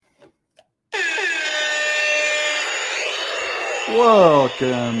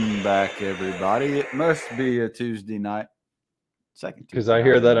Welcome back, everybody. It must be a Tuesday night. Second Tuesday. Because I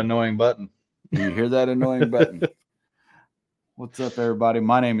hear that annoying button. You hear that annoying button? What's up, everybody?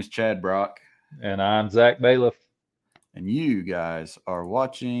 My name is Chad Brock. And I'm Zach Bailiff. And you guys are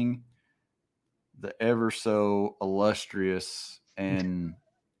watching the ever so illustrious and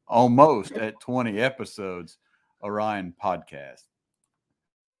almost at 20 episodes Orion Podcast.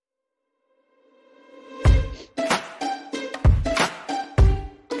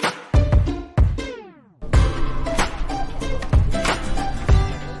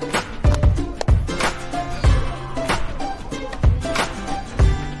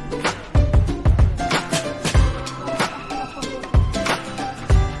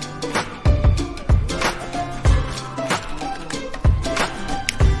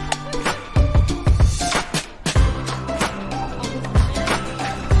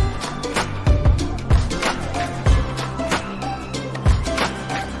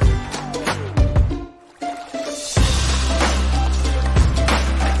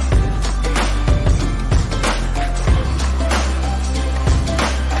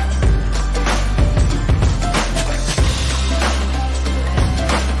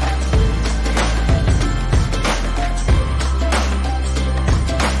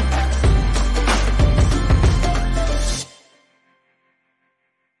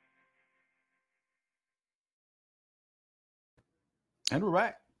 And we're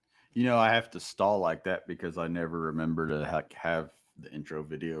back. You know, I have to stall like that because I never remember to have the intro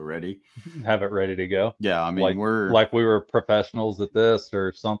video ready. Have it ready to go. Yeah, I mean, we were professionals at this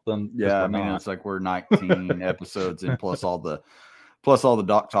or something. Yeah, I mean, it's like we're 19 episodes and plus all the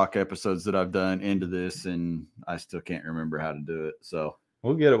Doc Talk episodes that I've done into this, and I still can't remember how to do it. So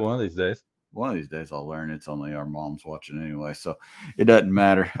we'll get it one of these days. One of these days I'll learn. It's only our mom's watching anyway, so it doesn't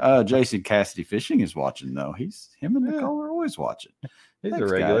matter. Jason Cassidy Fishing is watching though. Him and Nicole are always watching. He's a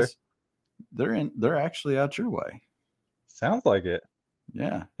regular. Guys. They're actually out your way. Sounds like it.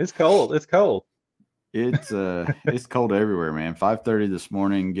 Yeah. It's cold. It's cold. It's cold everywhere, man. 5:30 this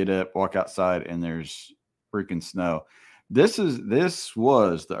morning, get up, walk outside, and there's freaking snow. This was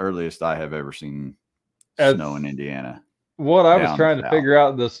the earliest I have ever seen snow in Indiana. What I was trying to figure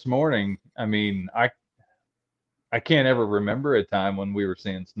out this morning, I mean, I can't ever remember a time when we were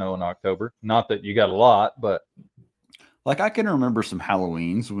seeing snow in October. Not that you got a lot, but like I can remember some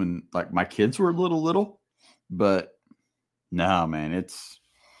Halloweens when like my kids were little, but no, man,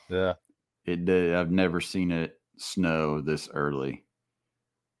 I've never seen it snow this early.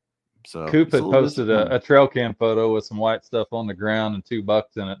 So Coop had posted a trail cam photo with some white stuff on the ground and 2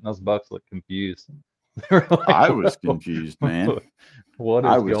 bucks in it, and those bucks looked confused. Like, I was confused, man. What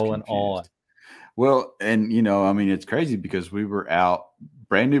is going on? Well, and you know, I mean, it's crazy because we were out,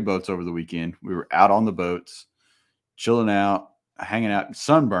 brand new boats over the weekend. We were out on the boats, chilling out, hanging out,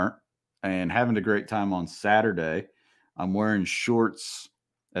 sunburnt, and having a great time on Saturday. I'm wearing shorts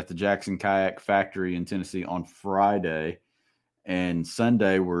at the Jackson Kayak Factory in Tennessee on Friday, and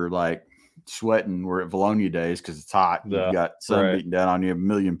Sunday we're like sweating. We're at Valonia days because it's hot. You've got sun beating down on you, 1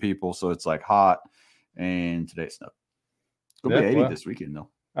 million people, so it's like hot. And today it's snowed. It'll be 80 this weekend, though.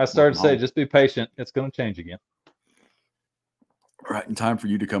 I started to say, just be patient. It's going to change again. Right in time for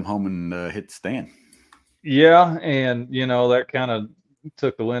you to come home and hit the stand. Yeah, and, you know, that kind of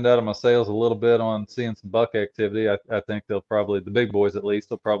took the wind out of my sails a little bit on seeing some buck activity. I think they'll probably, the big boys at least,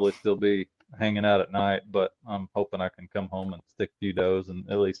 they'll probably still be hanging out at night, but I'm hoping I can come home and stick a few does and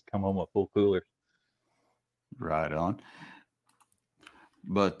at least come home with full coolers. Right on.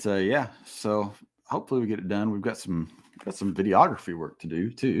 But, yeah, so hopefully we get it done. We've got some videography work to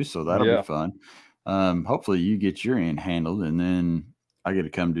do too, so that'll be fun. Hopefully you get your end handled, and then I get to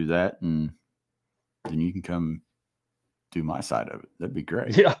come do that, and then you can come do my side of it. That'd be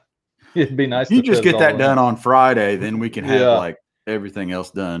great. Yeah, it'd be nice. You just get that done on Friday, then we can have like everything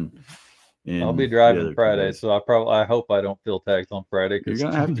else done. I'll be driving Friday, so I hope I don't fill tags on Friday. You're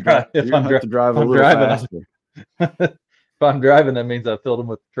gonna have to drive. You're gonna have to drive a little faster. If I'm driving, that means I filled them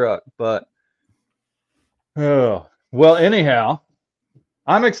with the truck, but. Oh, well, anyhow,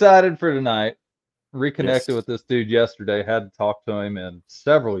 I'm excited for tonight. Reconnected with this dude yesterday. Had to talk to him in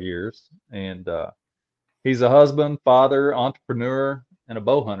several years. And he's a husband, father, entrepreneur, and a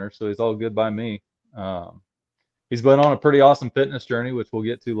bow hunter. So he's all good by me. He's been on a pretty awesome fitness journey, which we'll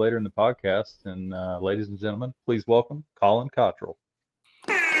get to later in the podcast. And ladies and gentlemen, please welcome Collin Cottrell.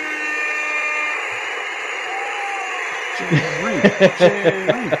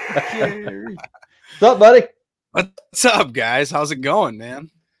 Jerry. What's up, buddy? What's up, guys? How's it going,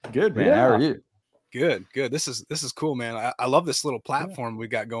 man? Good, man. Yeah. How are you? Good. This is cool, man. I love this little platform we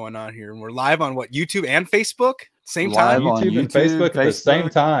got going on here, and we're live on YouTube and Facebook. Same time. Live on YouTube and YouTube, Facebook at the same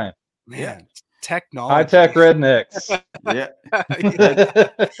Facebook. time. Man, technology. High tech rednecks. Yeah.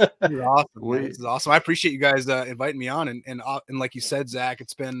 This is awesome. Man. We- This is awesome. I appreciate you guys inviting me on, and like you said, Zach,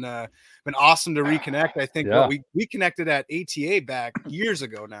 it's been awesome to reconnect. I think Yeah. we connected at ATA back years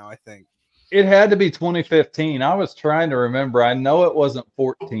ago now. I think. It had to be 2015. I was trying to remember. I know it wasn't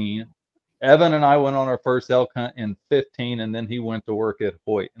 14. Evan and I went on our first elk hunt in 15, and then he went to work at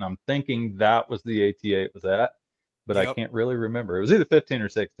Hoyt. And I'm thinking that was the ATA it was at, but I Yep. can't really remember. It was either 15 or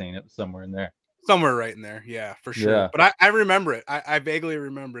 16. It was somewhere in there. Somewhere right in there, yeah, for sure. Yeah. But I remember it. I vaguely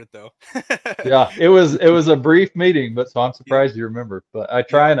remember it though. Yeah, it was a brief meeting, but so I'm surprised you remember. But I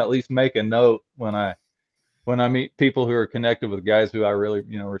try and at least make a note when I meet people who are connected with guys who I really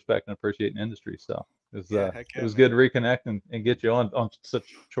respect and appreciate in the industry. So it was it was good to reconnect and get you on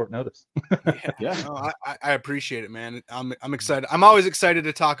such short notice. Yeah. No, I appreciate it, man. I'm excited. I'm always excited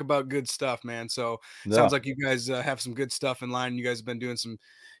to talk about good stuff, man. So it sounds like you guys have some good stuff in line. You guys have been doing some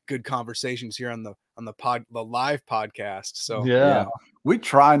good conversations here on the live podcast. So yeah. We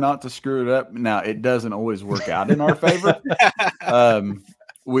try not to screw it up. Now it doesn't always work out in our favor.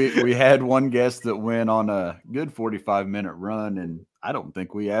 We had one guest that went on a good 45-minute run, and I don't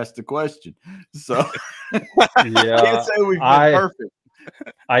think we asked a question. So Yeah, can't say we've been perfect.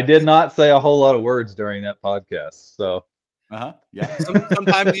 I did not say a whole lot of words during that podcast. So Yeah.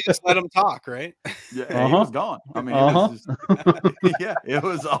 sometimes you just let them talk, right? Yeah, he was gone. I mean, it was just, yeah, it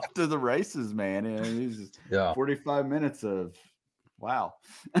was off to the races, man. And it was just 45 minutes of wow.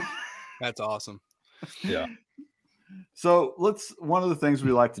 That's awesome. Yeah. So one of the things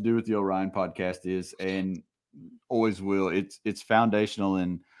we like to do with the Orion podcast is, and always will, it's foundational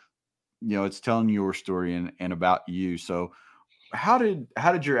and it's telling your story and about you. So how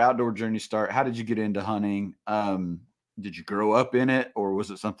did your outdoor journey start? How did you get into hunting? Did you grow up in it, or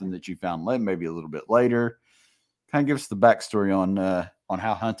was it something that you found maybe a little bit later? Kind of give us the backstory on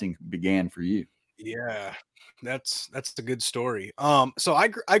how hunting began for you. Yeah, that's a good story. So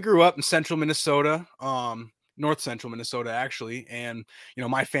I grew up in central Minnesota, north central Minnesota actually, and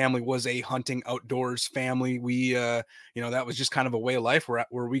my family was a hunting outdoors family. We that was just kind of a way of life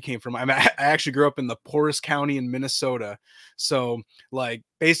where we came from. I actually grew up in the poorest county in Minnesota, so like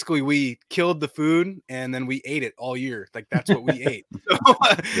basically we killed the food and then we ate it all year. Like that's what we ate.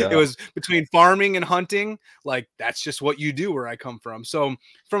 So, it was between farming and hunting. Like that's just what you do where I come from. So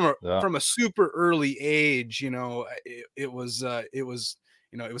from a super early age, it was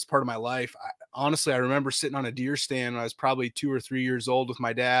part of my life. Honestly, I remember sitting on a deer stand when I was probably 2 or 3 years old with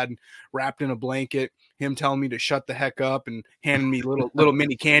my dad, wrapped in a blanket, him telling me to shut the heck up and handing me little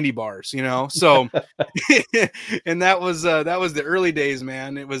mini candy bars, So, and that was the early days,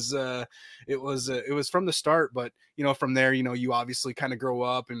 man. It was from the start, but from there, you obviously kind of grow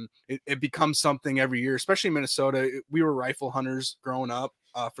up and it becomes something every year, especially in Minnesota. We were rifle hunters growing up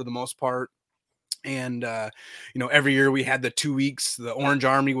for the most part. And every year we had the 2 weeks the Orange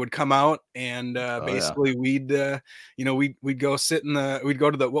Army would come out and basically we'd go sit we'd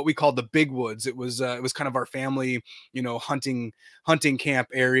go to the what we called the big woods. It was kind of our family hunting camp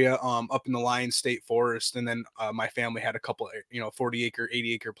area up in the Lion State Forest, and then my family had a couple 40-acre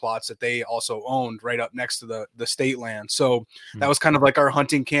 80-acre plots that they also owned right up next to the state land. So that was kind of like our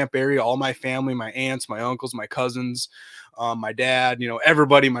hunting camp area. All my family, my aunts, my uncles, my cousins, my dad,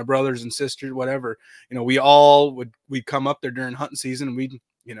 everybody, my brothers and sisters, whatever, we'd come up there during hunting season, and we'd,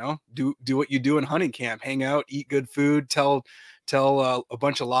 do what you do in hunting camp, hang out, eat good food, tell a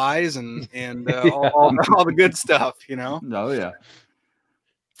bunch of lies and all the good stuff, Oh yeah.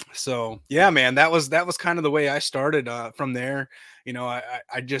 So yeah, man, that was kind of the way I started. From there,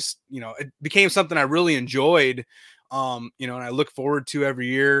 I just, it became something I really enjoyed, and I look forward to every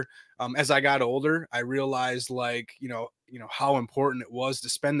year. As I got older, I realized how important it was to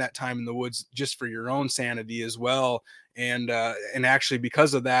spend that time in the woods just for your own sanity as well. And actually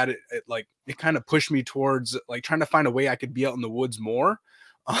because of that, it kind of pushed me towards trying to find a way I could be out in the woods more.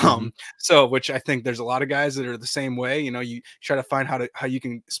 So, which I think there's a lot of guys that are the same way, you try to find how you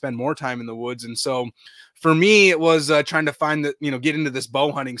can spend more time in the woods. And so for me, it was trying to find get into this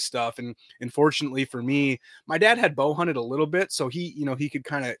bow hunting stuff. And fortunately for me, my dad had bow hunted a little bit. So he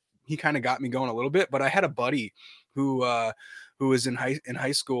kind of got me going a little bit, but I had a buddy who was in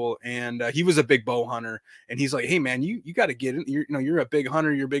high school, and he was a big bow hunter, and he's like, hey man, you got to get in, you're a big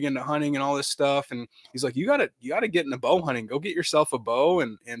hunter, you're big into hunting and all this stuff. And he's like, you got to get into bow hunting, go get yourself a bow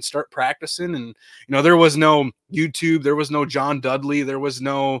and start practicing. And, there was no YouTube, there was no John Dudley, there was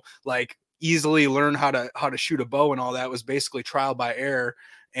no easily learn how to shoot a bow, and all that was basically trial by error.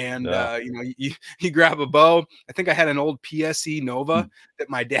 And you grab a bow. I think I had an old PSE Nova that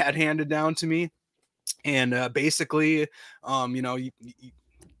my dad handed down to me, And basically, you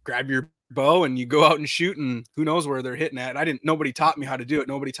grab your bow and you go out and shoot, and who knows where they're hitting at. Nobody taught me how to do it.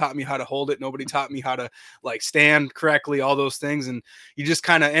 Nobody taught me how to hold it. Nobody taught me how to like stand correctly, all those things. And you just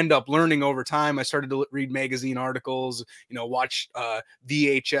kind of end up learning over time. I started to read magazine articles, watch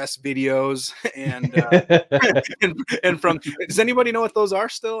VHS videos and from, does anybody know what those are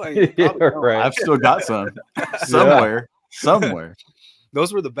still? Right. I've still got some somewhere.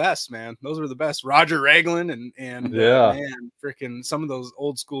 Those were the best, man. Those were the best. Roger Raglan and man, freaking some of those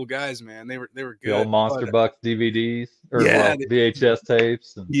old school guys, man. They were good. The old Monster Bucks DVDs or VHS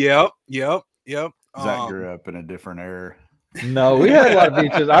tapes. Yep. Zach grew up in a different era. No, we had a lot of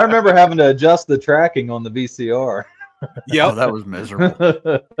VHS. I remember having to adjust the tracking on the VCR. Yep. Oh, that was miserable.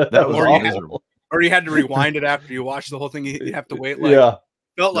 That was miserable. Or you had to rewind it after you watched the whole thing. You have to wait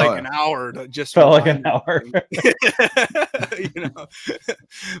felt like an hour to just felt like an hour.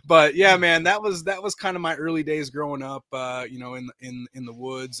 But yeah, man, that was kind of my early days growing up, in the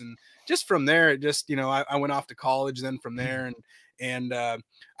woods. And just from there, it just, I went off to college then from there. And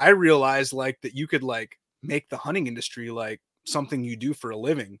I realized like that you could like make the hunting industry like something you do for a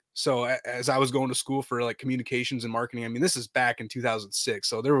living. So as I was going to school for like communications and marketing, I mean, this is back in 2006.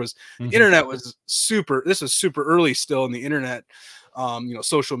 So there was, the internet was super early still in the internet.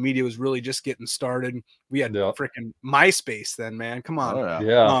 Social media was really just getting started. We had freaking MySpace then, man. Come on. Oh,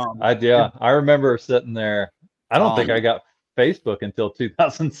 yeah. I remember sitting there. I don't think I got Facebook until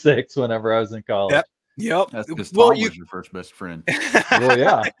 2006 whenever I was in college. Yep. That's because Tom was your first best friend. Well,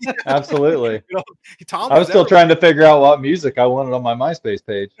 yeah, absolutely. I was still trying to figure out what music I wanted on my MySpace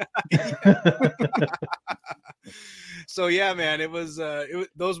page. So yeah, man, it was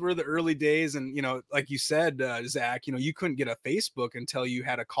those were the early days. And like you said, Zach, you couldn't get a Facebook until you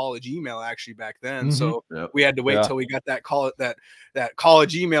had a college email actually back then. So we had to wait till we got that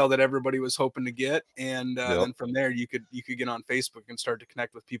college email that everybody was hoping to get, and then from there you could get on Facebook and start to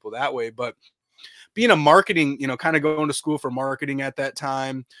connect with people that way. But being a marketing, kind of going to school for marketing at that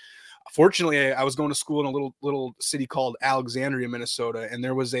time. Fortunately, I was going to school in a little city called Alexandria, Minnesota, and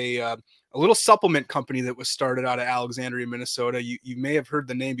there was a little supplement company that was started out of Alexandria, Minnesota. You may have heard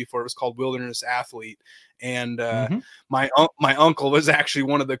the name before. It was called Wilderness Athlete, and my uncle was actually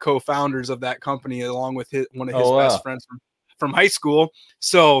one of the co-founders of that company, along with one of his best friends from high school.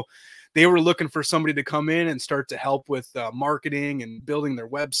 So they were looking for somebody to come in and start to help with marketing and building their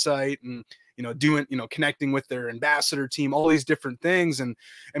website and doing, connecting with their ambassador team, all these different things. And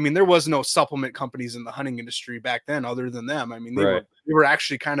I mean, there was no supplement companies in the hunting industry back then other than them. I mean, they were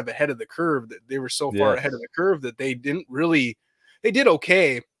actually kind of ahead of the curve. That they were so far ahead of the curve that they did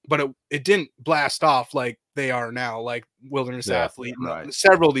okay, but it didn't blast off like they are now, like Wilderness Athlete and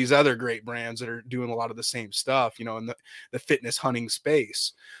several of these other great brands that are doing a lot of the same stuff, in the fitness hunting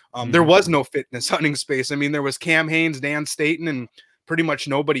space. There was no fitness hunting space. I mean, there was Cam Hanes, Dan Staten, and pretty much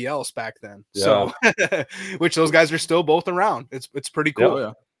nobody else back then. So, which those guys are still both around. It's pretty cool.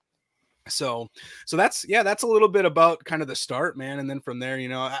 Yeah. So that's a little bit about kind of the start, man. And then from there,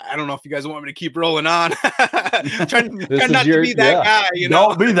 I don't know if you guys want me to keep rolling on. try not to be that guy,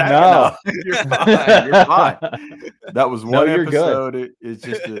 Don't be that guy. No. You're fine. That was one episode. It's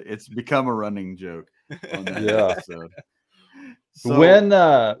just it's become a running joke on that episode. So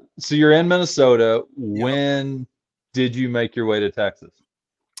you're in Minnesota. When did you make your way to Texas?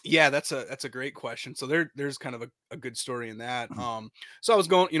 Yeah, that's a great question. So there's kind of a good story in that. So I was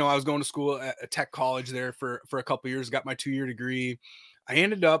going to school at a tech college there for a couple of years, got my 2-year degree. I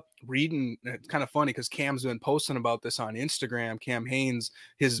ended up reading, it's kind of funny because Cam's been posting about this on Instagram, Cam Hanes,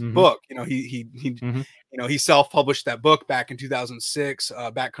 his book, he self-published that book back in 2006,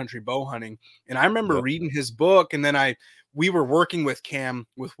 Backcountry Bow Hunting. And I remember reading his book, and then we were working with Cam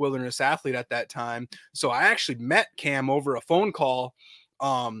with Wilderness Athlete at that time. So I actually met Cam over a phone call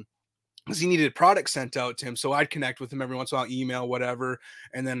because he needed product sent out to him. So I'd connect with him every once in a while, email, whatever.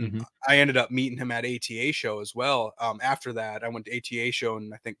 And then I ended up meeting him at ATA show as well. After that, I went to ATA show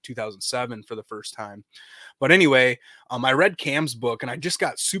in, I think, 2007 for the first time. But anyway, I read Cam's book and I just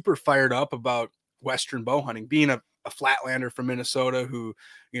got super fired up about Western bow hunting, being a flatlander from Minnesota who,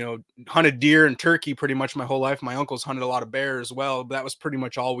 hunted deer and turkey pretty much my whole life. My uncles hunted a lot of bear as well, but that was pretty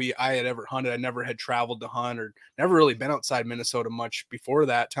much all I had ever hunted. I never had traveled to hunt or never really been outside Minnesota much before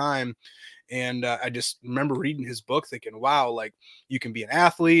that time. And I just remember reading his book thinking, wow, like you can be an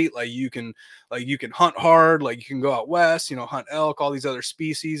athlete, like you can hunt hard, like you can go out west, hunt elk, all these other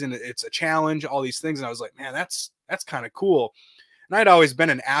species. And it's a challenge, all these things. And I was like, man, that's kind of cool. And I'd always been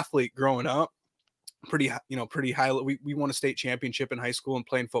an athlete growing up. Pretty high. We won a state championship in high school and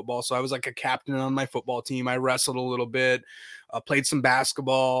playing football. So I was like a captain on my football team. I wrestled a little bit, played some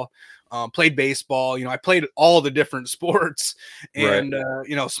basketball. played baseball. I played all the different sports, and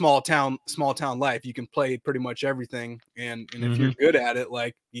small town life. You can play pretty much everything, and if you're good at it,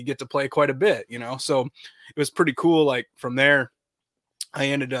 like you get to play quite a bit. So it was pretty cool. Like from there, I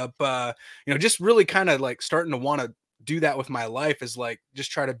ended up, just really kind of like starting to want to do that with my life, is like just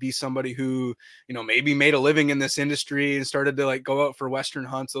try to be somebody who maybe made a living in this industry and started to like go out for Western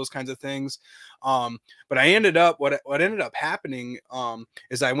hunts, those kinds of things. But I ended up what ended up happening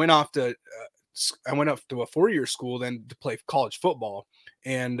is I went off to a 4-year school then to play college football.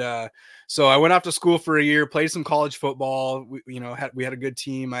 And so I went off to school for a year, played some college football. We had a good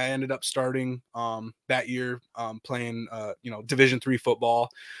team. I ended up starting that year playing Division III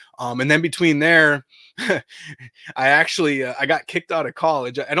football. And then between there, I actually I got kicked out of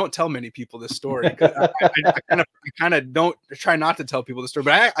college. I don't tell many people this story. I kind of don't try not to tell people the story,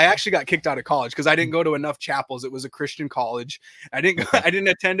 but I actually got kicked out of college because I didn't go to enough chapels. It was a Christian college. I didn't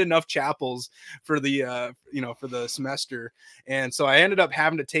attend enough chapels for the for the semester, and so I ended up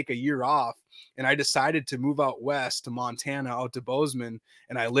having to take a year off. And I decided to move out west to Montana, out to Bozeman,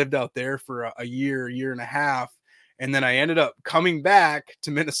 and I lived out there for a year and a half. And then I ended up coming back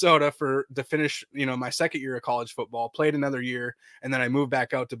to Minnesota to finish, my second year of college football, played another year. And then I moved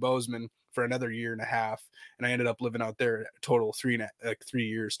back out to Bozeman for another year and a half. And I ended up living out there total 3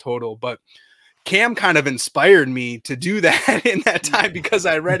 years total. But Cam kind of inspired me to do that in that time because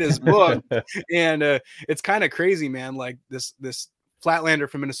I read his book. And it's kind of crazy, man. Like this Flatlander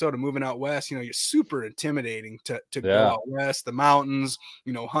from Minnesota moving out west, you're super intimidating to go out west, the mountains,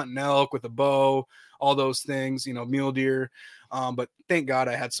 hunting elk with a bow, all those things, mule deer. But thank God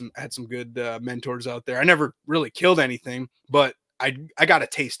I had some good mentors out there. I never really killed anything, but I got a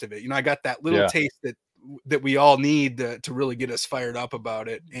taste of it. I got that little taste that we all need to really get us fired up about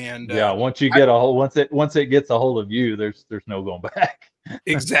it. And once you get once it gets a hold of you, there's no going back.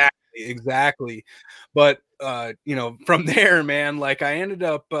 Exactly. But from there, man, like I ended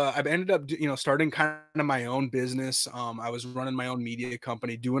up starting kind of my own business. I was running my own media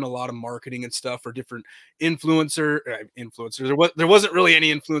company, doing a lot of marketing and stuff for different influencers. There wasn't really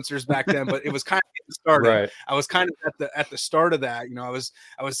any influencers back then, but it was kind of getting started. Right. I was kind of at the start of that. I was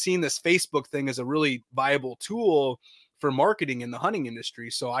seeing this Facebook thing as a really viable tool for marketing in the hunting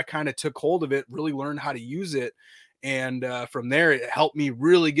industry. So I kind of took hold of it, really learned how to use it. And from there, it helped me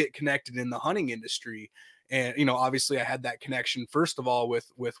really get connected in the hunting industry. And, obviously I had that connection, first of all, with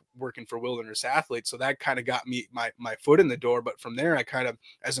working for Wilderness Athletes. So that kind of got me my foot in the door. But from there, I kind of,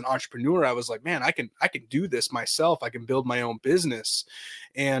 as an entrepreneur, I was like, man, I can do this myself. I can build my own business.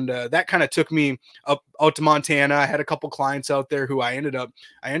 And that kind of took me out to Montana. I had a couple clients out there who I ended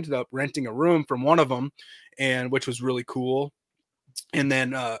up renting a room from one of them, and which was really cool. And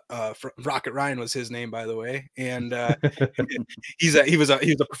then Rocket Ryan was his name, by the way. And he was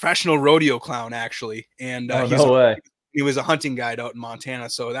a professional rodeo clown, actually. And he was a hunting guide out in Montana.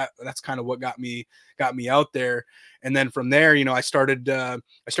 So that's kind of what got me out there. And then from there, I started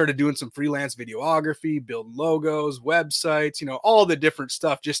doing some freelance videography, building logos, websites, all the different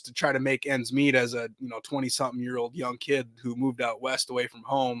stuff just to try to make ends meet as a 20-something-year-old young kid who moved out west away from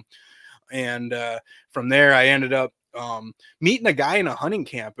home. And from there, I ended up meeting a guy in a hunting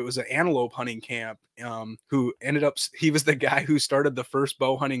camp. It was an antelope hunting camp, who he was the guy who started the first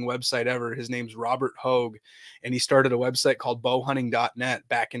bow hunting website ever. His name's Robert Hogue, and he started a website called bowhunting.net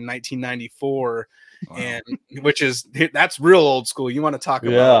back in 1994. Wow. And that's real old school. You want to talk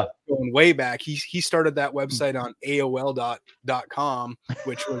about going way back. He started that website on AOL.com,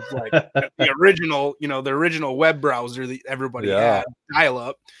 which was like the original web browser that everybody had, dial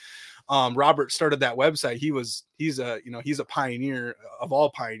up. Robert started that website. He's a pioneer of all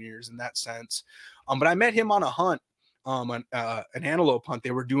pioneers in that sense. But I met him on a hunt, an antelope hunt.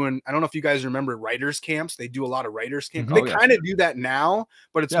 They were doing, I don't know if you guys remember writers camps. They do a lot of writers camps. They kind of do that now,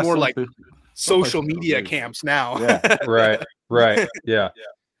 but it's more like social media camps now. Right. Yeah.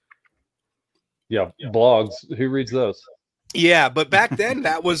 Blogs. Who reads those? Yeah, but back then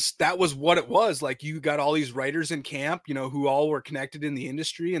that was what it was. Like, you got all these writers in camp, who all were connected in the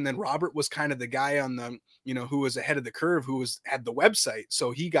industry. And then Robert was kind of the guy on the, who was ahead of the curve, who had the website.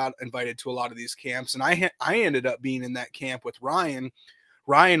 So he got invited to a lot of these camps. And I ended up being in that camp with Ryan.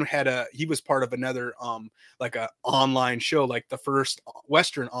 Ryan he was part of another, like a online show, like the first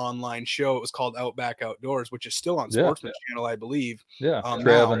Western online show. It was called Outback Outdoors, which is still on Sportsman Channel, I believe. Yeah.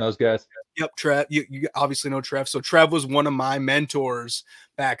 Trev and those guys. Yep. Trev, you obviously know Trev. So Trev was one of my mentors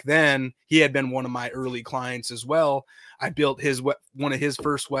back then, he had been one of my early clients as well. I built one of his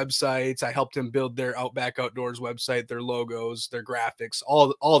first websites. I helped him build their Outback Outdoors website, their logos, their graphics,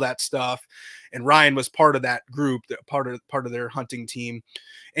 all that stuff. And Ryan was part of that group, part of their hunting team.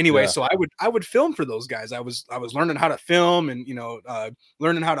 Anyway, so I would film for those guys. I was learning how to film and,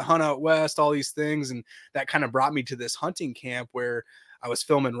 learning how to hunt out west, all these things. And that kind of brought me to this hunting camp where I was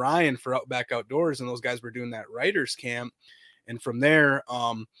filming Ryan for Outback Outdoors, and those guys were doing that writers camp. And from there,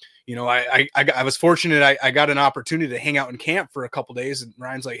 I was fortunate. I got an opportunity to hang out in camp for a couple days. And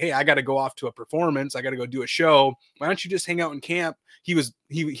Ryan's like, "Hey, I got to go off to a performance. I got to go do a show. Why don't you just hang out in camp?"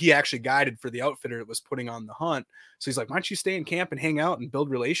 He actually guided for the outfitter that was putting on the hunt. So he's like, "Why don't you stay in camp and hang out and build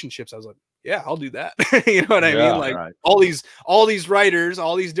relationships?" I was like, "Yeah, I'll do that." You know what I mean? Like all these writers,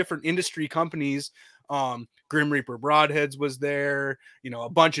 all these different industry companies. Grim Reaper Broadheads was there, a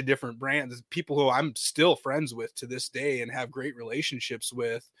bunch of different brands, people who I'm still friends with to this day and have great relationships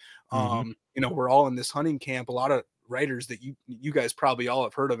with. We're all in this hunting camp, a lot of writers that you guys probably all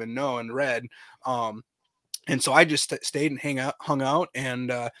have heard of and know and read. And so I just stayed and hung out,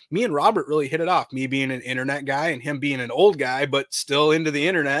 and me and Robert really hit it off, me being an internet guy and him being an old guy, but still into the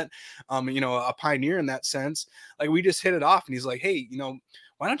internet, a pioneer in that sense. Like we just hit it off, and he's like, "Hey,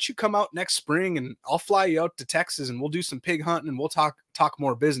 why don't you come out next spring and I'll fly you out to Texas and we'll do some pig hunting and we'll talk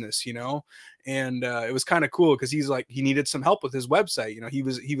more business," And it was kind of cool because he's like, he needed some help with his website.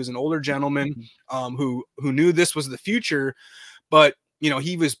 He was an older gentleman who knew this was the future, but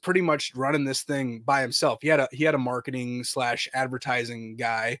he was pretty much running this thing by himself. He had a marketing / advertising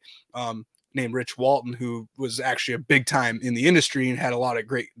guy named Rich Walton, who was actually a big time in the industry and had a lot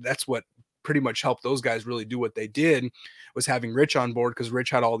of that's what pretty much helped those guys really do what they did, was having Rich on board, because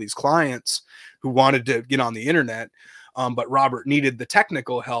Rich had all these clients who wanted to get on the internet. But Robert needed the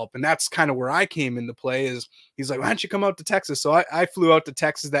technical help. And that's kind of where I came into play. Is he's like, "Why don't you come out to Texas?" So I flew out to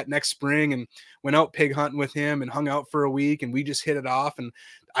Texas that next spring and went out pig hunting with him and hung out for a week, and we just hit it off. And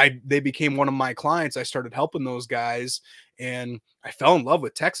they became one of my clients. I started helping those guys, and I fell in love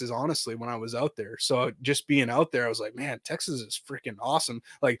with Texas, honestly, when I was out there. So just being out there, I was like, man, Texas is freaking awesome.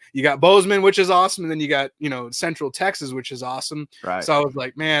 Like you got Bozeman, which is awesome. And then you got, Central Texas, which is awesome. Right. So I was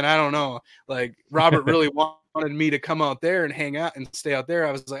like, man, I don't know. Like Robert really wanted me to come out there and hang out and stay out there.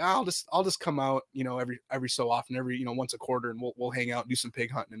 I was like, I'll just come out, every so often, once a quarter, and we'll hang out and do some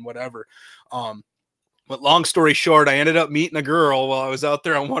pig hunting and whatever. But long story short, I ended up meeting a girl while I was out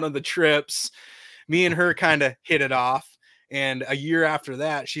there on one of the trips. Me and her kind of hit it off. And a year after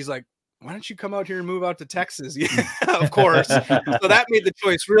that, she's like, "Why don't you come out here and move out to Texas?" Yeah, of course. So that made the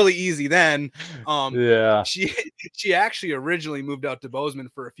choice really easy then. She actually originally moved out to Bozeman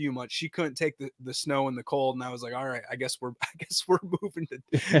for a few months. She couldn't take the snow and the cold. And I was like, all right, I guess I'm moving to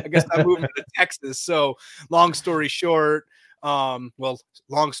Texas. So long story short, long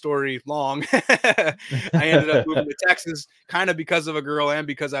story long, I ended up moving to Texas kind of because of a girl and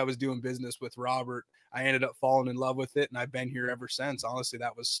because I was doing business with Robert. I ended up falling in love with it, and I've been here ever since. Honestly,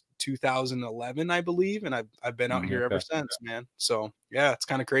 that was 2011, I believe, and I've been out here ever since, man. So yeah, it's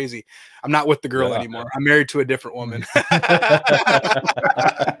kind of crazy. I'm not with the girl anymore. I'm married to a different woman. That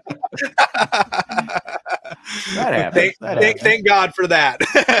happens. Thank God for that.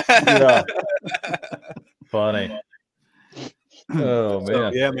 Funny. Oh man.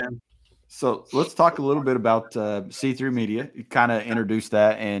 So, yeah, man. So let's talk a little bit about C3 Media. You kind of introduce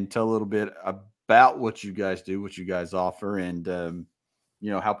that and tell a little bit about what you guys do, what you guys offer, and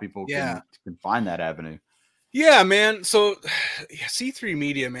how people can find that avenue. Yeah, man. So C3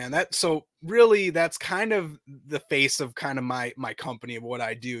 Media, man, that's kind of the face of kind of my company, of what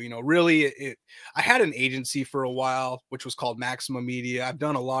I do. I had an agency for a while, which was called Maximum Media. I've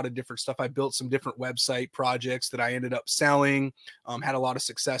done a lot of different stuff. I built some different website projects that I ended up selling, had a lot of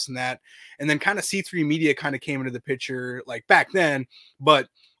success in that. And then kind of C3 Media kind of came into the picture like back then, but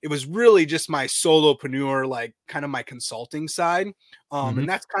it was really just my solopreneur, like kind of my consulting side. And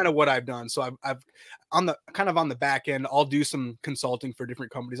that's kind of what I've done. So I've on the back end, I'll do some consulting for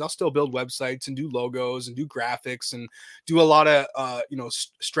different companies. I'll still build websites and do logos and do graphics and do a lot of,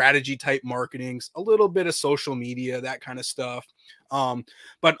 strategy type marketing, a little bit of social media, that kind of stuff.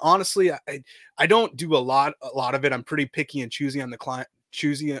 But honestly, I don't do a lot of it. I'm pretty picky and choosy on the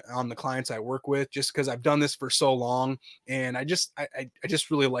clients I work with, just because I've done this for so long, and I just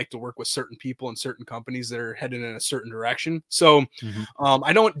really like to work with certain people and certain companies that are headed in a certain direction. So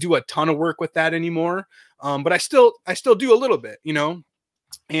I don't do a ton of work with that anymore, but I still do a little bit,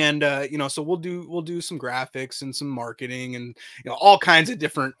 And so we'll do some graphics and some marketing and all kinds of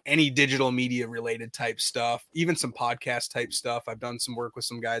different any digital media related type stuff, even some podcast type stuff. I've done some work with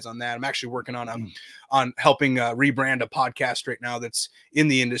some guys on that. I'm actually working on helping rebrand a podcast right now that's in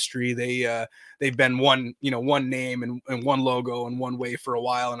the industry. They've been one name and one logo and one way for a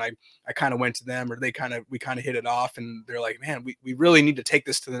while, and I kind of went to them, or we kind of hit it off, and they're like, man, we really need to take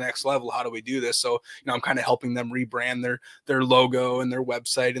this to the next level. How do we do this? So I'm kind of helping them rebrand their logo and their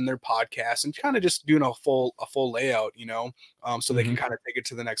website and their podcast, and kind of just doing a full layout, so they can kind of take it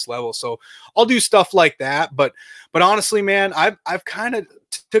to the next level. So I'll do stuff like that. But honestly, man, I've kind of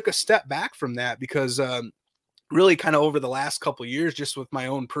took a step back from that because really kind of over the last couple of years, just with my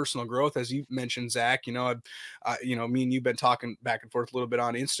own personal growth, as you mentioned, Zach, me and you've been talking back and forth a little bit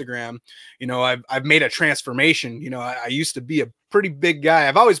on Instagram. I've made a transformation. I used to be a pretty big guy.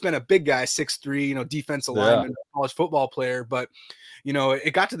 I've always been a big guy, 6'3", defensive lineman, college football player. But,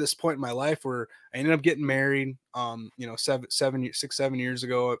 it got to this point in my life where I ended up getting married, 7 years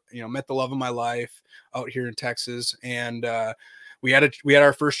ago, met the love of my life out here in Texas. And, we had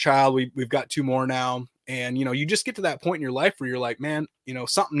our first child. We've got 2 more now. And, you just get to that point in your life where you're like, man,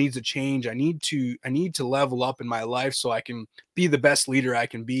 something needs to change. I need to level up in my life so I can be the best leader I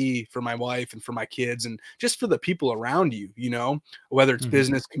can be for my wife and for my kids and just for the people around you, whether it's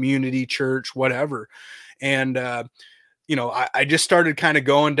business, community, church, whatever. And, I just started kind of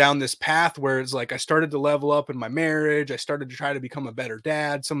going down this path where it's like I started to level up in my marriage. I started to try to become a better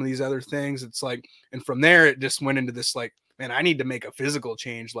dad, some of these other things. It's like, and from there, it just went into this like, man, I need to make a physical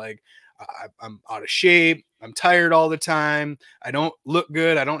change. Like I'm out of shape. I'm tired all the time. I don't look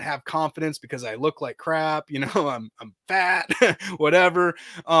good. I don't have confidence because I look like crap. I'm fat, whatever.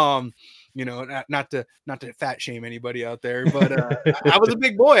 Not to fat shame anybody out there, but I was a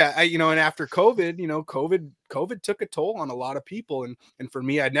big boy. And after COVID, COVID took a toll on a lot of people. And for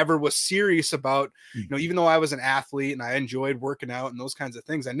me, I never was serious about, even though I was an athlete and I enjoyed working out and those kinds of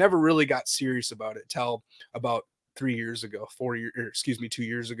things, I never really got serious about it till about 2 years ago.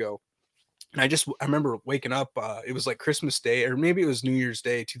 And I remember waking up, it was like Christmas Day, or maybe it was New Year's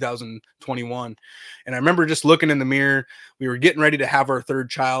Day, 2021. And I remember just looking in the mirror. We were getting ready to have our 3rd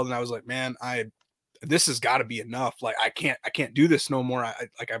child. And I was like, man, this has got to be enough. Like, I can't do this no more.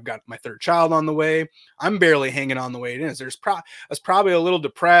 I've got my 3rd child on the way. I'm barely hanging on the way it is. I was probably a little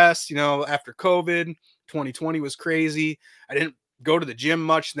depressed, after COVID. 2020 was crazy. I didn't go to the gym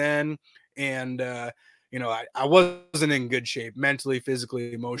much then. And, I wasn't in good shape mentally,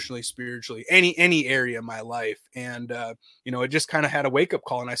 physically, emotionally, spiritually, any area of my life. And, it just kind of had a wake up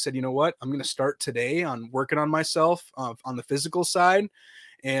call. And I said, you know what, I'm going to start today on working on myself on the physical side.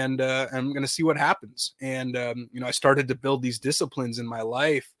 And I'm going to see what happens. And, I started to build these disciplines in my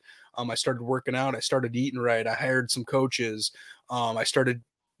life. I started working out. I started eating right. I hired some coaches. I started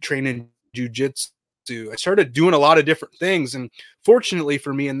training jujitsu. I started doing a lot of different things. And fortunately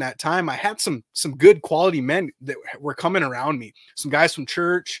for me in that time, I had some good quality men that were coming around me, some guys from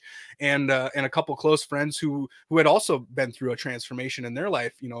church and a couple close friends who had also been through a transformation in their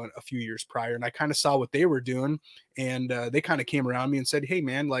life, a few years prior. And I kind of saw what they were doing, and they kind of came around me and said, hey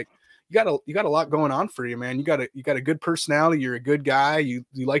man, like you got a lot going on for you, man. You got a good personality. You're a good guy. You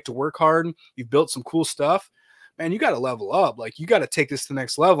like to work hard. You've built some cool stuff, man. You got to level up. Like you got to take this to the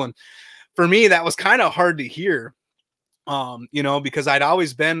next level. And for me, that was kind of hard to hear, because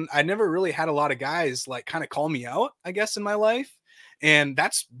I never really had a lot of guys like kind of call me out, I guess, in my life. And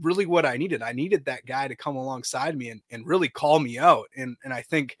that's really what I needed. I needed that guy to come alongside me and really call me out. And I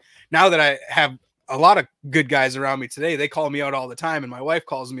think now that I have a lot of good guys around me today, they call me out all the time, and my wife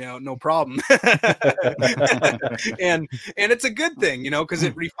calls me out, no problem. and it's a good thing, because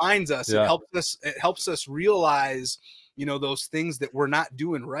it refines us. Yeah. It helps us realize, those things that we're not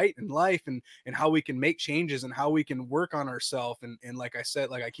doing right in life, and how we can make changes and how we can work on ourselves. And like I said,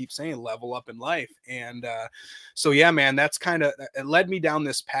 like I keep saying, level up in life. And so, yeah, man, that's it led me down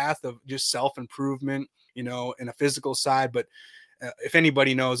this path of just self-improvement, in a physical side. But if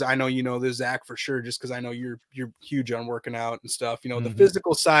anybody knows, I know this, Zach, for sure, just because I know you're huge on working out and stuff. The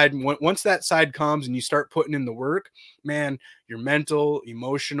physical side, once that side comes and you start putting in the work, man, your mental,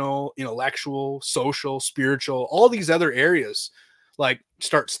 emotional, intellectual, social, spiritual, all these other areas like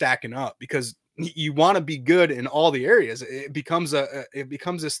start stacking up, because you want to be good in all the areas. It becomes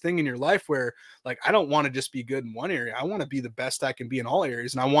this thing in your life where, like, I don't want to just be good in one area. I want to be the best I can be in all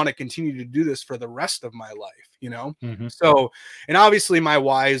areas. And I want to continue to do this for the rest of my life, So, and obviously my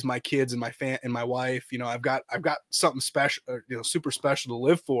wives, my kids, and my wife, I've got something special, super special to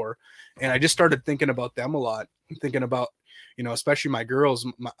live for. And I just started thinking about them a lot, and thinking about, especially my girls,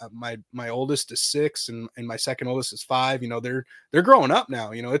 my oldest is 6 and my second oldest is 5, they're growing up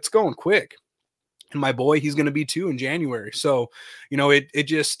now, it's going quick. And my boy, he's going to be 2 in January. So,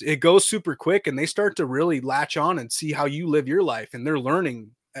 it goes super quick, and they start to really latch on and see how you live your life. And they're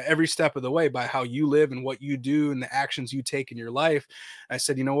learning every step of the way by how you live and what you do and the actions you take in your life. I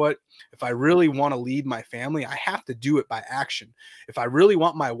said, you know what, if I really want to lead my family, I have to do it by action. If I really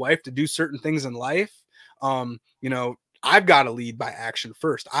want my wife to do certain things in life, I've got to lead by action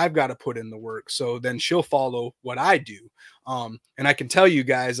first. I've got to put in the work. So then she'll follow what I do. And I can tell you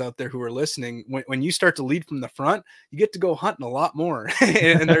guys out there who are listening, when you start to lead from the front, you get to go hunting a lot more.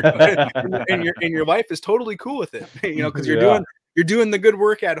 and your wife is totally cool with it, because you're doing the good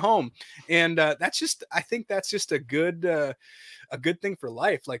work at home. And I think that's just a good thing for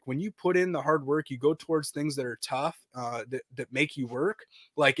life. Like when you put in the hard work, you go towards things that are tough, that make you work,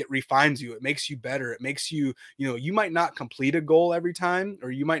 like it refines you. It makes you better. It makes you, you might not complete a goal every time,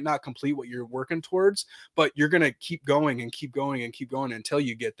 or you might not complete what you're working towards, but you're going to keep going and keep going and keep going until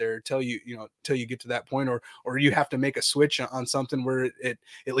you get there, till you get to that point, or you have to make a switch on something where it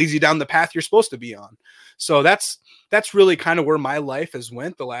leads you down the path you're supposed to be on. So that's really kind of where my life has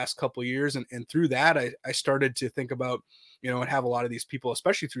went the last couple of years. And through that, I started to think about, and have a lot of these people,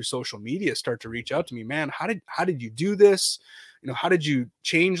 especially through social media, start to reach out to me. Man, how did you do this? How did you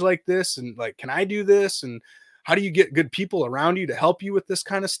change like this? And like, can I do this? And how do you get good people around you to help you with this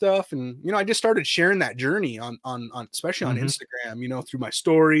kind of stuff? And, I just started sharing that journey on especially on Instagram, through my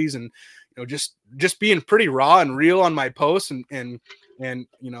stories, and, just being pretty raw and real on my posts, and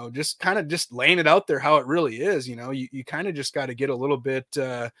just kind of just laying it out there how it really is. You kind of just got to get a little bit,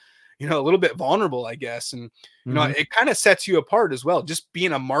 a little bit vulnerable, I guess. And, it kind of sets you apart as well. Just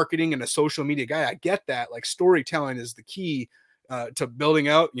being a marketing and a social media guy, I get that. Like, storytelling is the key to building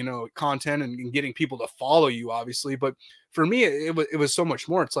out, content and getting people to follow you, obviously. But for me, it was so much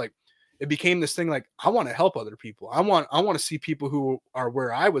more. It's like, it became this thing. Like, I want to help other people. I want to see people who are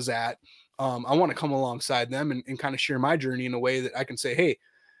where I was at. I want to come alongside them and kind of share my journey in a way that I can say, hey,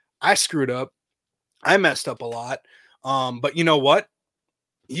 I screwed up. I messed up a lot. But you know what?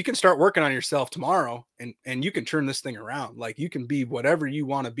 You can start working on yourself tomorrow, and you can turn this thing around. Like, you can be whatever you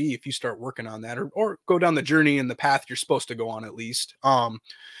want to be if you start working on that, or go down the journey and the path you're supposed to go on, at least.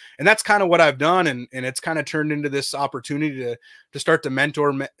 And that's kind of what I've done. And it's kind of turned into this opportunity to start to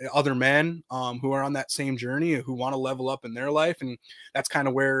mentor other men who are on that same journey, who want to level up in their life. And that's kind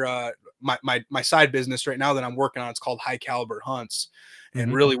of where my side business right now that I'm working on, it's called High Caliber Hunts.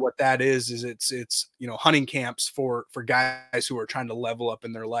 And really what that is it's hunting camps for guys who are trying to level up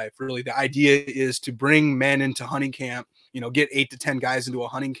in their life. Really, the idea is to bring men into hunting camp, get 8 to 10 guys into a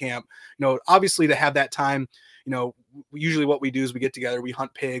hunting camp, obviously to have that time. Usually what we do is we get together, we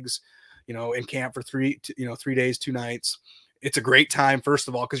hunt pigs, in camp for 3 days, 2 nights. It's a great time, first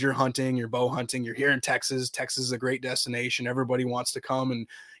of all, because you're hunting, you're bow hunting, you're here in Texas. Texas is a great destination. Everybody wants to come and,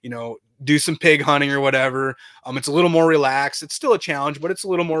 do some pig hunting or whatever. It's a little more relaxed. It's still a challenge, but it's a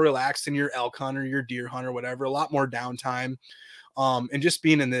little more relaxed than your elk hunt or your deer hunt or whatever. A lot more downtime. And just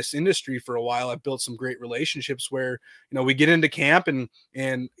being in this industry for a while, I've built some great relationships where, we get into camp and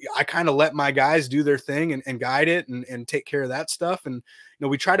I kind of let my guys do their thing and guide it and take care of that stuff. And,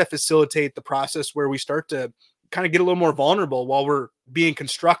 we try to facilitate the process where we start to kind of get a little more vulnerable while we're being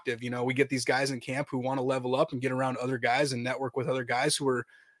constructive. We get these guys in camp who want to level up and get around other guys and network with other guys who are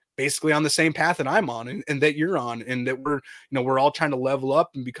basically on the same path that I'm on and that you're on, and that we're all trying to level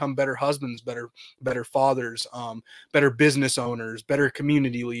up and become better husbands, better fathers, better business owners, better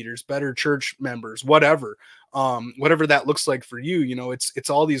community leaders, better church members, whatever that looks like for you. It's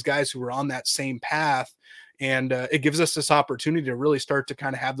all these guys who are on that same path. And it gives us this opportunity to really start to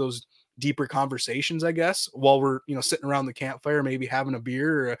kind of have those deeper conversations, I guess, while we're, sitting around the campfire, maybe having a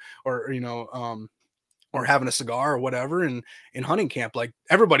beer or having a cigar or whatever in hunting camp. Like,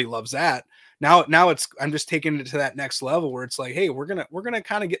 everybody loves that. Now I'm just taking it to that next level where it's like, hey, we're going to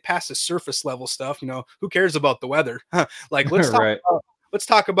kind of get past the surface level stuff. Who cares about the weather? Like, let's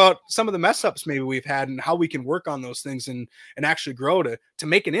talk about some of the mess ups maybe we've had and how we can work on those things and actually grow to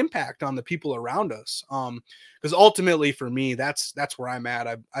make an impact on the people around us. Because ultimately for me, that's where I'm at.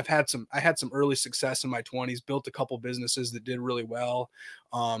 I had some early success in my 20s, built a couple businesses that did really well,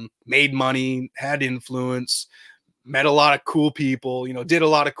 made money, had influence, met a lot of cool people, did a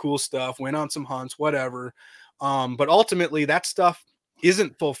lot of cool stuff, went on some hunts, whatever. But ultimately that stuff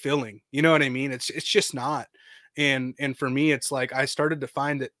isn't fulfilling. You know what I mean? It's just not. And for me, it's like, I started to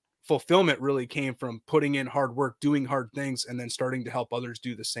find that fulfillment really came from putting in hard work, doing hard things, and then starting to help others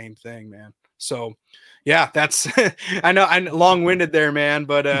do the same thing, man. So yeah, that's I know I'm long-winded there, man,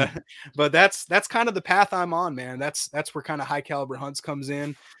 but that's kind of the path I'm on, man. That's where kind of High Caliber Hunts comes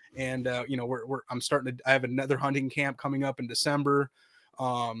in. And you know, I have another hunting camp coming up in December.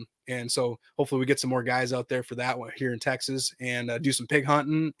 And so hopefully we get some more guys out there for that one here in Texas, and do some pig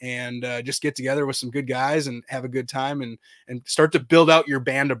hunting, and just get together with some good guys and have a good time, and start to build out your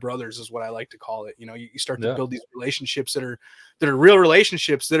band of brothers is what I like to call it. You know, you start to build these relationships that are real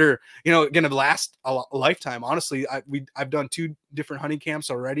relationships that are, you know, going to last a lifetime. Honestly, I've done 2 different hunting camps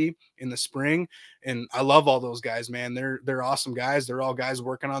already in the spring, and I love all those guys, man. They're awesome guys. They're all guys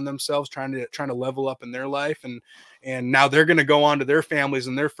working on themselves, trying to level up in their life, and now they're going to go on to their families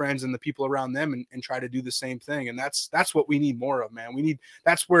and their friends and the people around them and try to do the same thing. And that's what we need more of, man.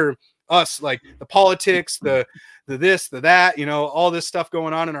 That's where us, like the politics, the this, the that, you know, all this stuff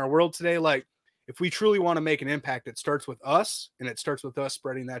going on in our world today. Like, if we truly want to make an impact, it starts with us, and it starts with us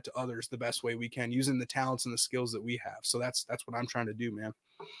spreading that to others the best way we can, using the talents and the skills that we have. So that's what I'm trying to do, man.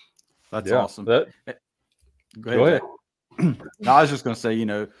 That's awesome. Go ahead. No, I was just going to say, you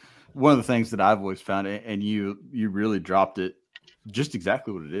know, one of the things that I've always found, and you really dropped it just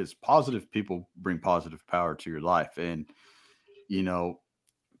exactly what it is. Positive people bring positive power to your life. And, you know,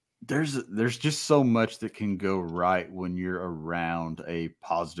 there's just so much that can go right when you're around a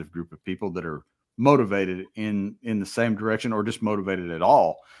positive group of people that are motivated in the same direction, or just motivated at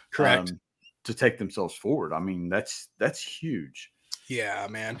all. Correct. To take themselves forward. I mean, that's huge. Yeah,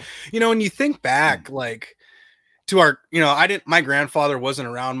 man. You know, when you think back, like, to our, you know, my grandfather wasn't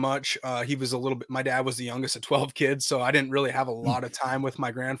around much. He was my dad was the youngest of 12 kids. So I didn't really have a lot of time with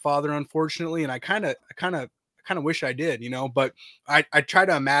my grandfather, unfortunately. And I kind of wish I did, you know, but I try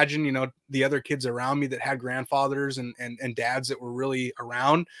to imagine, you know, the other kids around me that had grandfathers and dads that were really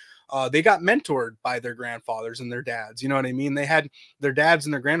around. They got mentored by their grandfathers and their dads. You know what I mean? They had their dads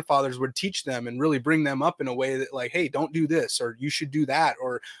and their grandfathers would teach them and really bring them up in a way that, like, hey, don't do this, or you should do that,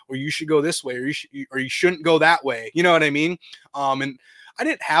 or you should go this way, or you shouldn't go that way. You know what I mean? And I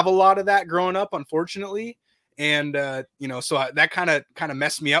didn't have a lot of that growing up, unfortunately. And, you know, so that kind of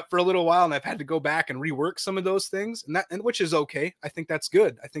messed me up for a little while, and I've had to go back and rework some of those things, and which is okay. I think that's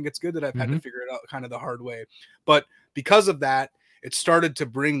good. I think it's good that I've had to figure it out kind of the hard way, but because of that, it started to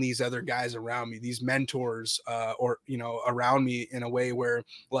bring these other guys around me, these mentors, or, you know, around me in a way where,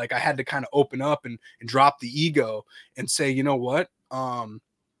 like, I had to kind of open up and drop the ego and say, you know what,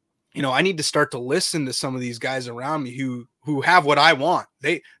 you know, I need to start to listen to some of these guys around me who have what I want.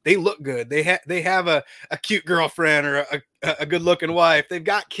 They look good. They have a cute girlfriend or a good looking wife. They've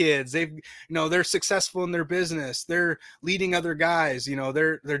got kids. You know, they're successful in their business. They're leading other guys. You know,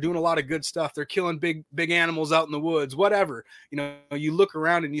 they're doing a lot of good stuff. They're killing big animals out in the woods, whatever. You know, you look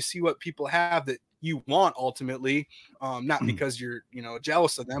around and you see what people have that you want ultimately, not because you're, you know,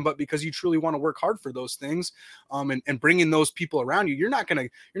 jealous of them, but because you truly want to work hard for those things. And bringing those people around you, you're not going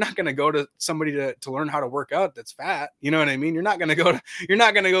to go to somebody to learn how to work out that's fat. You know what I mean? You're not going to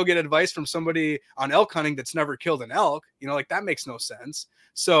go get advice from somebody on elk hunting that's never killed an elk. You know, like, that makes no sense.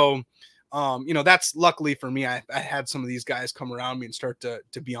 So, you know, that's luckily for me, I had some of these guys come around me and start to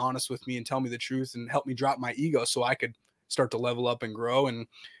be honest with me and tell me the truth and help me drop my ego so I could start to level up and grow.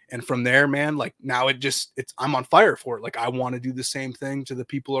 And from there, man, like, now I'm on fire for it. Like, I want to do the same thing to the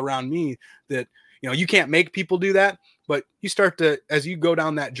people around me that, you know, you can't make people do that, but you start to, as you go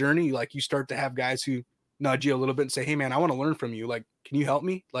down that journey, like, you start to have guys who nudge you a little bit and say, hey man, I want to learn from you. Like, can you help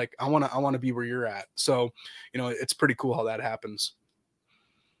me? Like, I want to be where you're at. So, you know, it's pretty cool how that happens.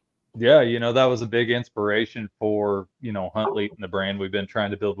 Yeah, you know, that was a big inspiration for, you know, Huntleet and the brand we've been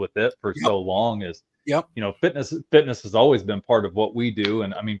trying to build with it for so long. Is, you know, fitness has always been part of what we do.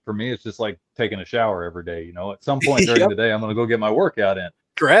 And I mean, for me, it's just like taking a shower every day. You know, at some point during the day, I'm going to go get my workout in.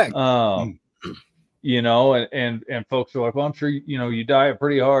 Correct. You know, and folks are like, well, I'm sure, you know, you diet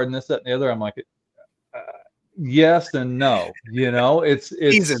pretty hard and this, that, and the other. I'm like, yes and no. You know, it's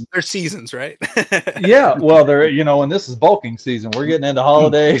seasons. There's seasons, right? Yeah. Well, you know, and this is bulking season. We're getting into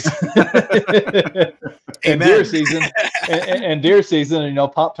holidays and deer season, and deer season. You know,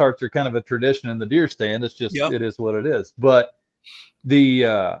 Pop-Tarts are kind of a tradition in the deer stand. It's just, it is what it is. But you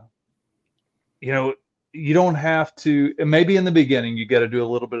know, you don't have to, maybe in the beginning, you got to do a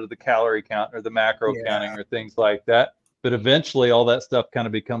little bit of the calorie count or the macro counting or things like that. But eventually all that stuff kind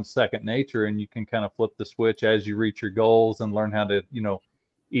of becomes second nature, and you can kind of flip the switch as you reach your goals and learn how to, you know,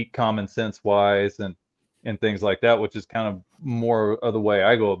 eat common sense wise and things like that, which is kind of more of the way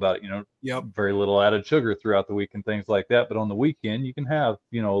I go about it, you know, very little added sugar throughout the week and things like that. But on the weekend, you can have,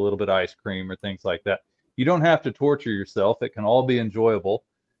 you know, a little bit of ice cream or things like that. You don't have to torture yourself. It can all be enjoyable.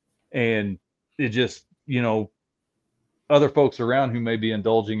 And it just, other folks around who may be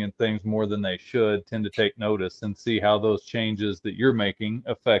indulging in things more than they should tend to take notice and see how those changes that you're making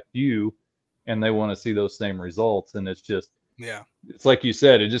affect you, and they want to see those same results. And it's just, it's like you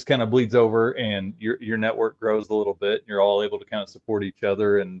said, it just kind of bleeds over, and your network grows a little bit. You're all able to kind of support each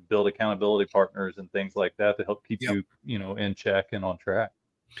other and build accountability partners and things like that to help keep you, in check and on track.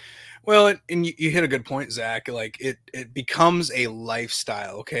 Well, and you hit a good point, Zach. Like it becomes a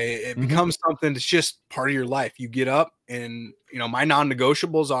lifestyle. Okay. It becomes something that's just part of your life. You get up and, my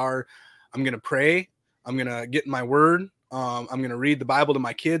non-negotiables are, I'm going to pray. I'm going to get in my word. I'm going to read the Bible to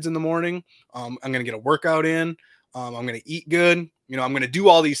my kids in the morning. I'm going to get a workout in. I'm going to eat good. I'm going to do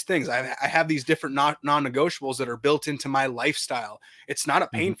all these things. I have these different non-negotiables that are built into my lifestyle. It's not a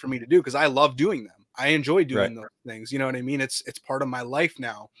pain for me to do because I love doing them. I enjoy doing those things. You know what I mean? It's part of my life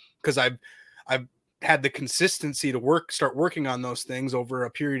now because I've had the consistency to start working on those things over a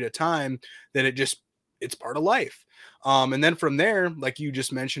period of time that it's part of life. And then from there, like you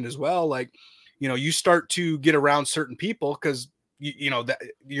just mentioned as well, like, you start to get around certain people because that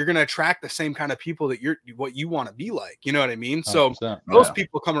you're going to attract the same kind of people that what you want to be like, you know what I mean? So those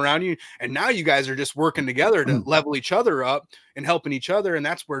people come around you, and now you guys are just working together to level each other up and helping each other. And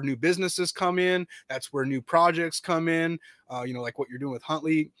that's where new businesses come in. That's where new projects come in. Like what you're doing with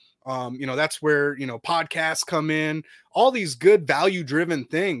Huntley. That's where, podcasts come in, all these good value driven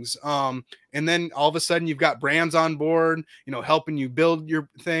things. And then all of a sudden you've got brands on board, helping you build your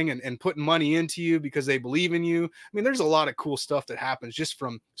thing and putting money into you because they believe in you. I mean, there's a lot of cool stuff that happens just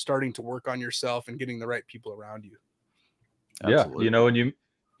from starting to work on yourself and getting the right people around you. Absolutely. Yeah. And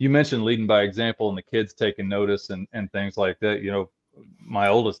you mentioned leading by example and the kids taking notice and things like that. My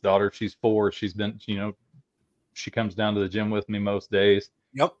oldest daughter, she's 4. She's been, she comes down to the gym with me most days.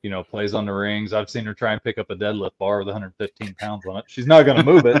 Yep. Plays on the rings. I've seen her try and pick up a deadlift bar with 115 pounds on it. She's not going to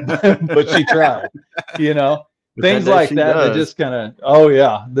move it, but she tried, things like that. They just kind of,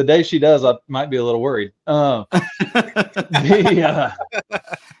 the day she does, I might be a little worried.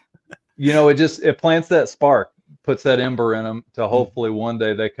 It plants that spark, puts that ember in them to hopefully one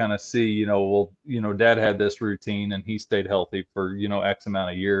day they kind of see, Dad had this routine and he stayed healthy for, X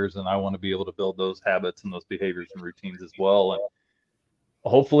amount of years. And I want to be able to build those habits and those behaviors and routines as well. And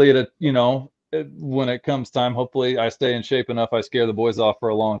hopefully when it comes time, hopefully I stay in shape enough. I scare the boys off for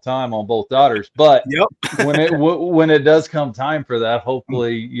a long time on both daughters, but when it does come time for that,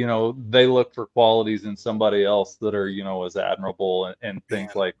 hopefully, they look for qualities in somebody else that are, as admirable and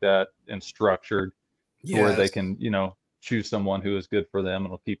things like that and structured where they can, choose someone who is good for them and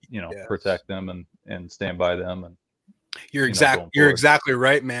will keep, protect them and stand by them. And you're exactly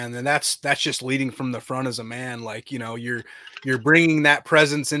right, man. And that's just leading from the front as a man. Like, you're bringing that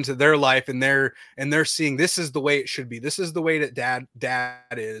presence into their life and they're seeing this is the way it should be. This is the way that dad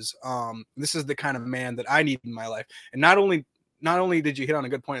is. This is the kind of man that I need in my life. And not only did you hit on a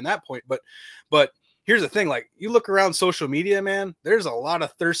good point in that point, but here's the thing, like you look around social media, man, there's a lot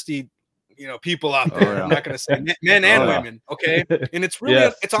of thirsty, people out there. I'm not going to say men and women. Okay. And it's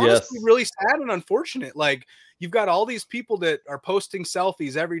really, it's honestly really sad and unfortunate. Like you've got all these people that are posting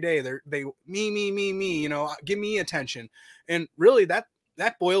selfies every day. They me, give me attention. And really that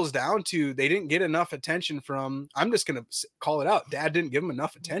boils down to, they didn't get enough attention from, I'm just going to call it out. Dad didn't give them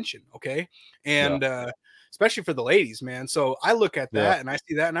enough attention. Okay. And, especially for the ladies, man. So I look at that and I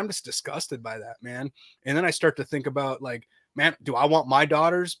see that and I'm just disgusted by that, man. And then I start to think about like, man, do I want my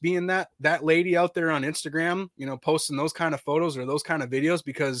daughters being that lady out there on Instagram, posting those kind of photos or those kind of videos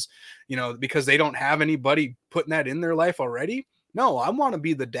because they don't have anybody putting that in their life already? No, I want to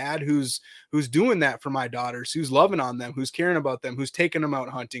be the dad who's doing that for my daughters, who's loving on them, who's caring about them, who's taking them out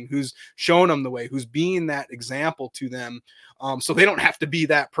hunting, who's showing them the way, who's being that example to them. So they don't have to be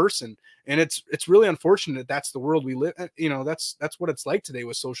that person. And it's really unfortunate that's the world we live. That's what it's like today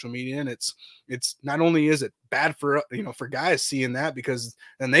with social media. And it's not only is it bad for guys seeing that because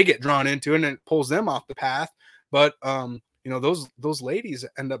then they get drawn into it and it pulls them off the path. But those ladies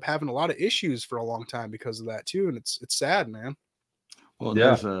end up having a lot of issues for a long time because of that too. And it's sad, man. Well,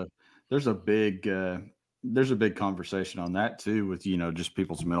 there's a big conversation on that too with, just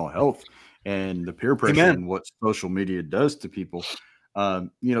people's mental health and the peer pressure and what social media does to people.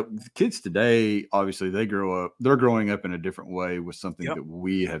 The kids today, obviously they're growing up in a different way with something that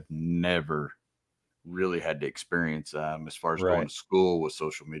we have never really had to experience, as far as going to school with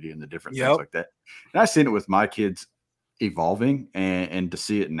social media and the different things like that. And I've seen it with my kids evolving and to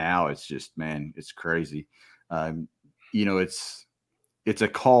see it now, it's just, man, it's crazy. It's a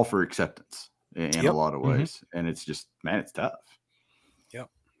call for acceptance in a lot of ways. And it's just, man, it's tough.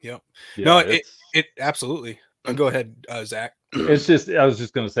 Yep. No, it absolutely. Go ahead, Zach. It's just, I was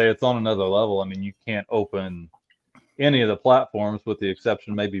just going to say, it's on another level. I mean, you can't open any of the platforms with the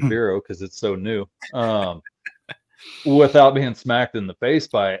exception maybe Vero because it's so new, without being smacked in the face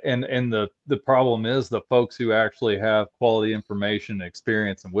by it. And the problem is the folks who actually have quality information,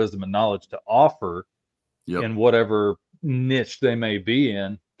 experience, and wisdom and knowledge to offer in whatever niche they may be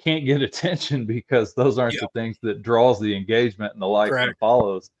in can't get attention because those aren't the things that draws the engagement and the likes and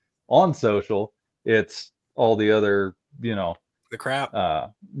follows on social. It's all the other, the crap.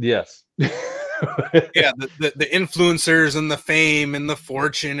 Yes. Yeah, the influencers and the fame and the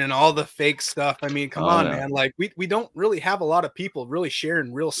fortune and all the fake stuff. I mean, come on, man. Like we don't really have a lot of people really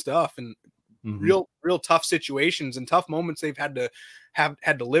sharing real stuff and real tough situations and tough moments they've had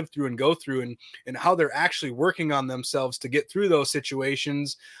to live through and go through, and how they're actually working on themselves to get through those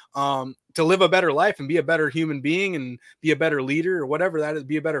situations, to live a better life and be a better human being and be a better leader or whatever that is,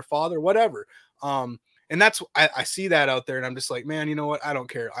 be a better father, whatever. And that's, I see that out there and I'm just like, man, you know what? I don't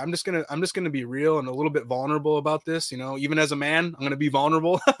care. I'm just going to be real and a little bit vulnerable about this. Even as a man, I'm going to be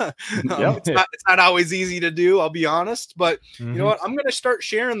vulnerable. It's not always easy to do. I'll be honest, but you know what? I'm going to start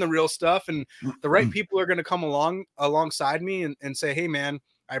sharing the real stuff, and the right people are going to come alongside me and say, hey man,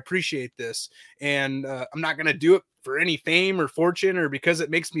 I appreciate this. And I'm not going to do it for any fame or fortune or because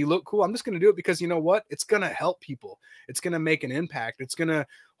it makes me look cool. I'm just going to do it because you know what? It's going to help people. It's going to make an impact. It's going to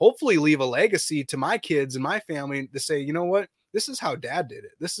hopefully leave a legacy to my kids and my family to say, you know what? This is how dad did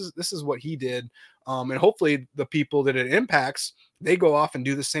it. This is what he did. And hopefully the people that it impacts, they go off and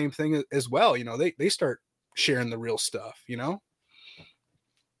do the same thing as well. They start sharing the real stuff,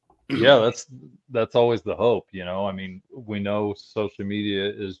 Yeah, that's always the hope, I mean, we know social media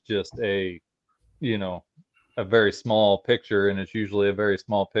is just a very small picture, and it's usually a very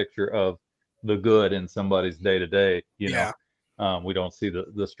small picture of the good in somebody's day to day. We don't see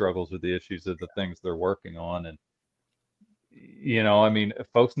the struggles or the issues of the things they're working on, and I mean,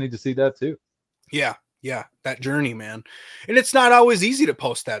 folks need to see that too. Yeah, that journey, man. And it's not always easy to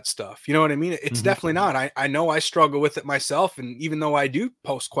post that stuff. You know what I mean? It's definitely not. I know I struggle with it myself. And even though I do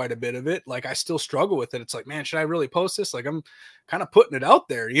post quite a bit of it, like I still struggle with it. It's like, man, should I really post this? Like I'm kind of putting it out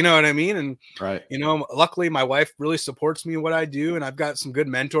there. You know what I mean? And, luckily my wife really supports me in what I do. And I've got some good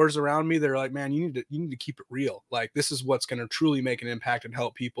mentors around me. They're like, man, you need to keep it real. Like this is what's going to truly make an impact and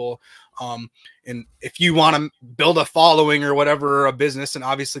help people. And if you want to build a following or whatever, or a business, and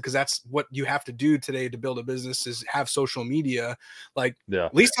obviously, because that's what you have to do today to build a business is have social media. Like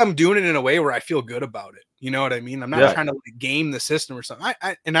at least I'm doing it in a way where I feel good about it. You know what I mean? I'm not trying to game the system or something.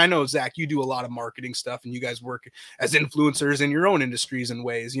 I know, Zach, you do a lot of marketing stuff and you guys work as influencers in your own industries and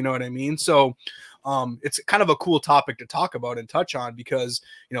ways, you know what I mean? So it's kind of a cool topic to talk about and touch on because,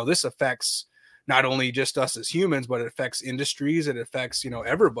 this affects not only just us as humans, but it affects industries. It affects,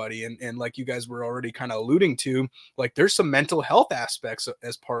 everybody. And like you guys were already kind of alluding to, like there's some mental health aspects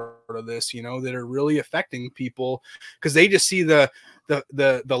as part of this, that are really affecting people because they just see the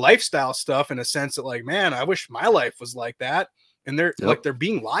lifestyle stuff in a sense that like, man, I wish my life was like that. And they're like, they're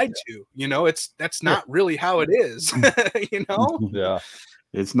being lied to, that's not really how it is, Yeah.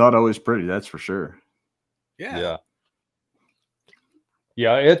 It's not always pretty. That's for sure. Yeah.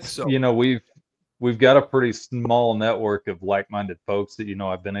 It's, we've got a pretty small network of like-minded folks that,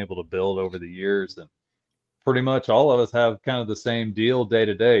 I've been able to build over the years, and pretty much all of us have kind of the same deal day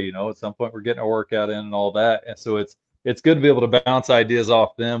to day. At some point we're getting a workout in and all that. And so it's good to be able to bounce ideas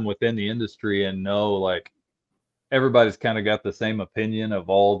off them within the industry and know like everybody's kind of got the same opinion of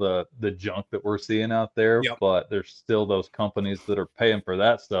all the junk that we're seeing out there, but there's still those companies that are paying for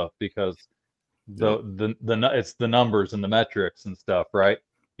that stuff because it's the numbers and the metrics and stuff, right?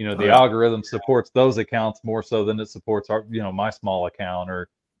 The algorithm supports those accounts more so than it supports our, my small account or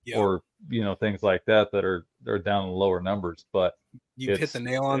things like that are down in lower numbers. But you've hit the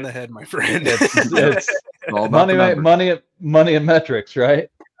nail on the head, my friend. It's all about money and metrics, right?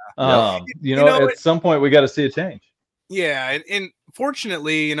 At some point we got to see a change. Yeah, and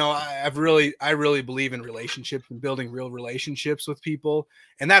fortunately, I really believe in relationships and building real relationships with people,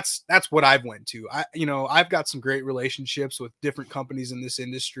 and that's what I've went to. I've got some great relationships with different companies in this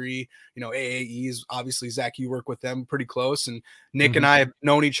industry. AAEs, obviously, Zach, you work with them pretty close, and Nick and I have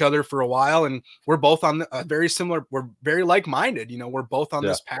known each other for a while, and we're both on a very similar. We're very like-minded. We're both on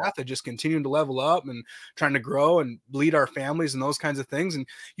this path of just continuing to level up and trying to grow and lead our families and those kinds of things. And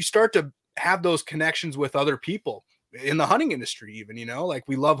you start to have those connections with other people in the hunting industry, even, like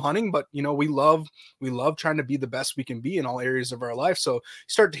we love hunting, but we love trying to be the best we can be in all areas of our life. So you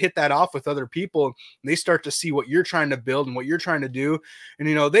start to hit that off with other people, and they start to see what you're trying to build and what you're trying to do. And,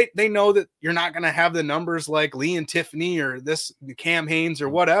 they know that you're not going to have the numbers like Lee and Tiffany or this Cam Haynes or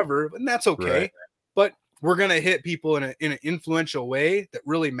whatever, and that's okay. Right. But we're going to hit people in an influential way that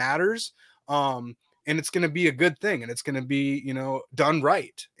really matters. And it's going to be a good thing, and it's going to be, done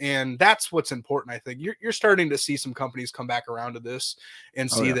right. And that's what's important. I think you're starting to see some companies come back around to this and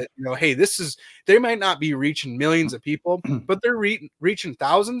see that, hey, they might not be reaching millions of people, but they're reaching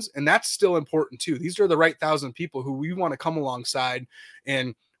thousands. And that's still important too. These are the right 1,000 people who we want to come alongside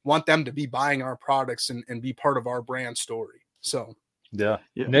and want them to be buying our products and be part of our brand story. So. Yeah.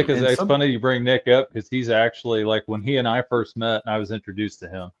 Nick it's funny you bring Nick up, because he's actually, like, when he and I first met and I was introduced to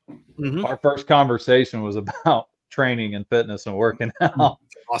him, our first conversation was about training and fitness and working out.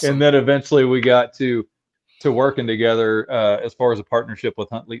 Awesome. And then eventually we got to working together as far as a partnership with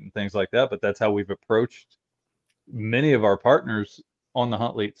Hunt Leet and things like that. But that's how we've approached many of our partners on the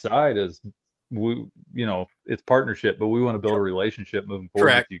Hunt Leet side, is it's partnership, but we want to build a relationship moving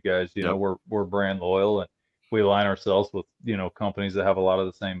forward with you guys. We're brand loyal, and we align ourselves with, companies that have a lot of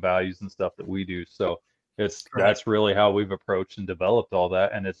the same values and stuff that we do. So that's really how we've approached and developed all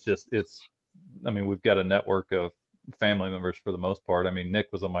that. And we've got a network of family members for the most part. I mean, Nick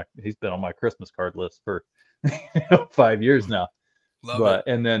he's been on my Christmas card list for 5 years now.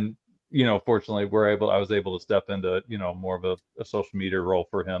 And then, fortunately I was able to step into, more of a social media role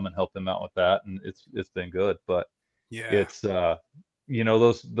for him and help him out with that. And it's been good, but it's,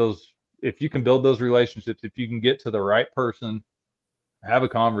 those, if you can build those relationships, if you can get to the right person, have a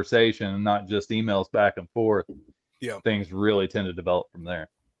conversation, and not just emails back and forth, things really tend to develop from there.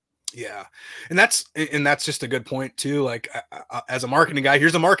 Yeah. And that's just a good point too. Like, as a marketing guy,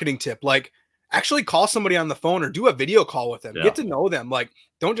 here's a marketing tip. Like, actually call somebody on the phone or do a video call with them. Get to know them. Like,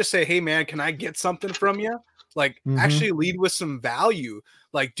 don't just say, hey man, can I get something from you? Like, actually lead with some value.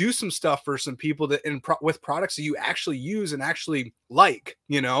 Like, do some stuff for some people that with products that you actually use and actually like,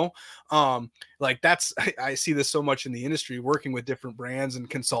 like that's, I see this so much in the industry, working with different brands and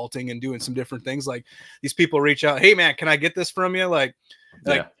consulting and doing some different things. Like, these people reach out, hey man, can I get this from you? Like,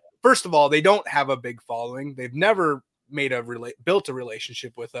 first of all, they don't have a big following. They've never built a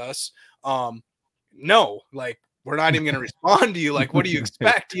relationship with us. No, like, we're not even going to respond to you. Like, what do you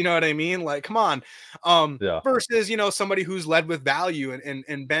expect? You know what I mean? Like, come on. Versus, somebody who's led with value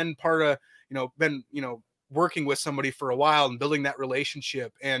and been part of, working with somebody for a while and building that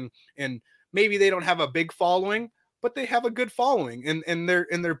relationship. And maybe they don't have a big following, but they have a good following, and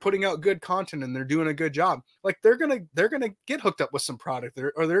they're putting out good content, and they're doing a good job. Like, they're going to get hooked up with some product,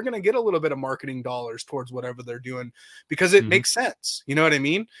 or they're going to get a little bit of marketing dollars towards whatever they're doing, because it makes sense. You know what I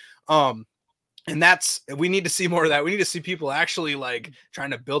mean? And we need to see more of that. We need to see people actually, like,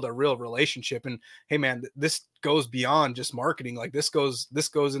 trying to build a real relationship. And hey man, this goes beyond just marketing. Like, this goes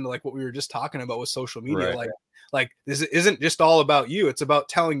into, like, what we were just talking about with social media. Right. Like this isn't just all about you. It's about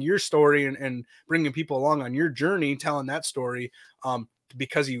telling your story and bringing people along on your journey, telling that story,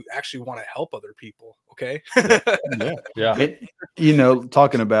 because you actually want to help other people. Okay.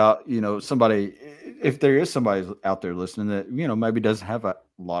 Talking about, somebody, if there is somebody out there listening that, maybe doesn't have a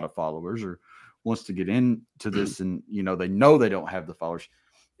lot of followers or wants to get into this, and, they know they don't have the followers.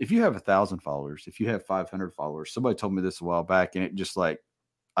 If you have 1,000 followers, if you have 500 followers, somebody told me this a while back, and it just, like,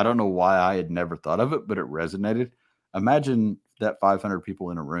 I don't know why I had never thought of it, but it resonated. Imagine that 500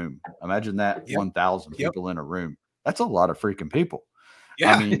 people in a room. Imagine that 1,000 people in a room. That's a lot of freaking people.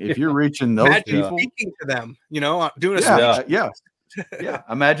 Yeah. I mean, if you're reaching those people, speaking to them, doing a speech.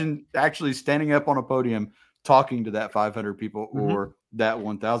 Imagine actually standing up on a podium, talking to that 500 people or that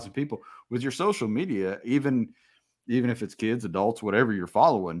 1,000 people with your social media, even if it's kids, adults, whatever you're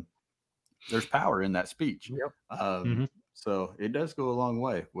following, there's power in that speech. So it does go a long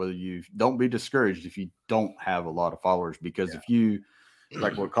way. Whether you don't be discouraged if you don't have a lot of followers, because if you,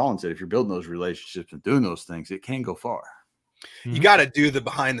 like what Collin said, if you're building those relationships and doing those things, it can go far. You got to do the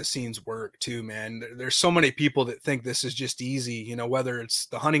behind the scenes work too, man. There's so many people that think this is just easy, whether it's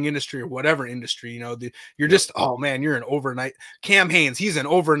the hunting industry or whatever industry, you're just, oh man, you're an overnight. Cam Haynes, he's an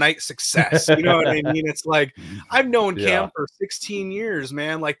overnight success. You know what I mean? It's like, I've known Cam for 16 years,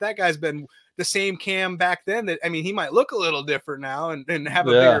 man. Like, that guy's been the same Cam back then. That, I mean, he might look a little different now and have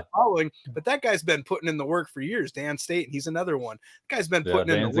a bigger following, but that guy's been putting in the work for years. Dan State, he's another one. That guy's been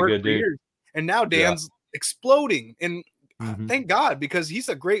putting in the work for years. And now Dan's exploding. And thank God, because he's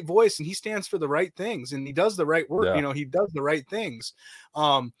a great voice and he stands for the right things and he does the right work. He does the right things.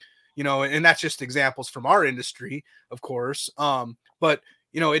 And that's just examples from our industry, of course. But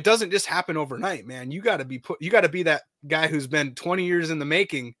it doesn't just happen overnight, man. You got to be that guy who's been 20 years in the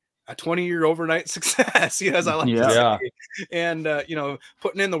making, a 20-year overnight success, as I like to say. And,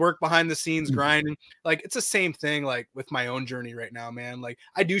 putting in the work behind the scenes, grinding. Like, it's the same thing, like, with my own journey right now, man. Like,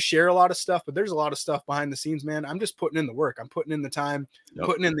 I do share a lot of stuff, but there's a lot of stuff behind the scenes, man. I'm just putting in the work. I'm putting in the time,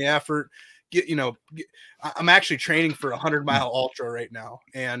 putting in the effort, I'm actually training for a 100-mile ultra right now.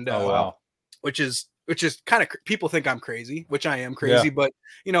 And, which is kind of, people think I'm crazy, which I am crazy, but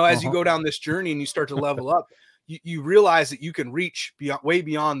as you go down this journey and you start to level up, you realize that you can reach way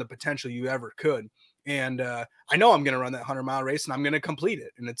beyond the potential you ever could. And I know I'm going to run that 100-mile race and I'm going to complete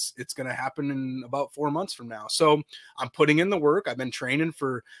it. And it's going to happen in about 4 months from now. So I'm putting in the work. I've been training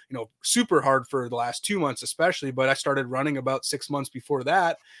for, super hard for the last 2 months, especially, but I started running about 6 months before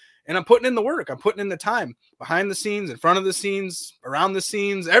that. And I'm putting in the work. I'm putting in the time behind the scenes, in front of the scenes, around the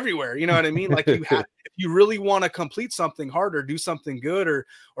scenes, everywhere. You know what I mean? Like if you really want to complete something hard or do something good or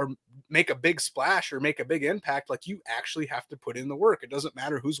make a big splash or make a big impact, like you actually have to put in the work. It doesn't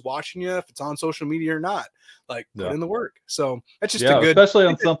matter who's watching you, if it's on social media or not, like put in the work. So that's just a good, especially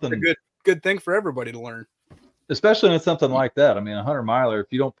on something, a good thing for everybody to learn. Especially on something like that. I mean, a 100-miler, if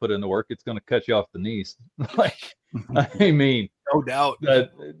you don't put in the work, it's going to cut you off the knees. Like, I mean, no doubt.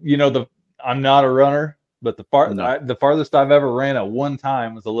 I'm not a runner, but the farthest I've ever ran at one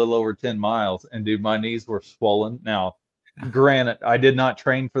time was a little over 10 miles. And dude, my knees were swollen. Now, granted, I did not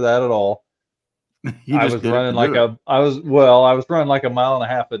train for that at all. I was running like I was running like 1.5 miles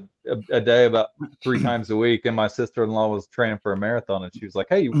a day, about 3 times a week. And my sister-in-law was training for a marathon, and she was like,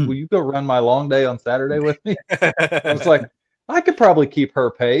 "Hey, will you go run my long day on Saturday with me?" I was like, I could probably keep her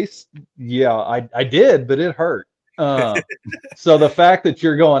pace. Yeah, I did, but it hurt. So the fact that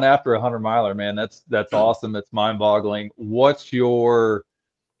you're going after a 100-miler, man, that's awesome. It's mind-boggling. What's your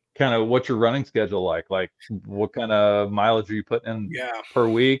running schedule like? Like, what kind of mileage are you putting in per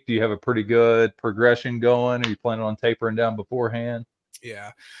week? Do you have a pretty good progression going? Are you planning on tapering down beforehand?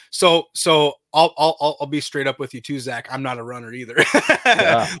 Yeah. So I'll be straight up with you too, Zach. I'm not a runner either.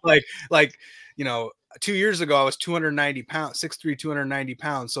 Like 2 years ago I was 290 pounds, 6'3", 290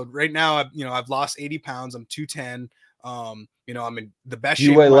 pounds. So right now I've lost 80 pounds. I'm 210. I'm in the best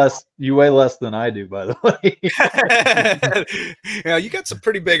shape. You weigh less than I do, by the way. Yeah, you got some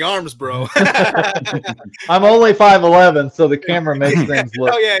pretty big arms, bro. I'm only 5'11", so the camera makes things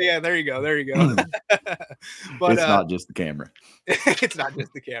look. Oh yeah, there you go. But it's not just the camera. It's not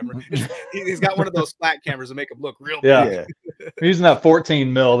just the camera. He's got one of those flat cameras that make him look real big. Yeah. I'm using that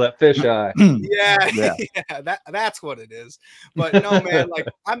 14 mil, that fisheye. Yeah, that's what it is. But no, man, like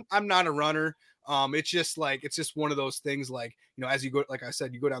I'm not a runner. It's just one of those things, like, as you go, like I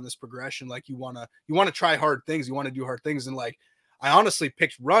said, you go down this progression, like you want to try hard things, you want to do hard things. And like, I honestly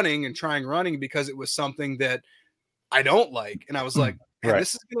picked running and trying running because it was something that I don't like. And I was like, man,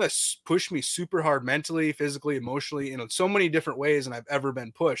 this is going to push me super hard mentally, physically, emotionally, in so many different ways than I've ever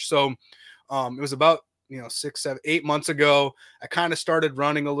been pushed. So, it was about, 6, 7, 8 months ago, I kind of started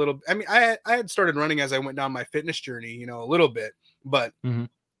running a little. I mean, I had started running as I went down my fitness journey, a little bit, but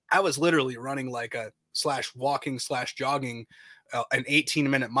I was literally running like a /walking/jogging an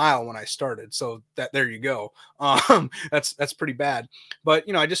 18-minute mile when I started. So there you go. That's pretty bad. But,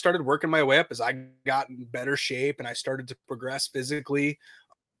 I just started working my way up as I got in better shape and I started to progress physically.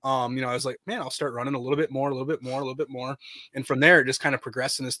 I was like, man, I'll start running a little bit more. And from there, it just kind of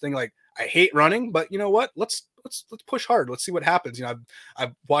progressed in this thing. Like, I hate running, but you know what? Let's push hard. Let's see what happens.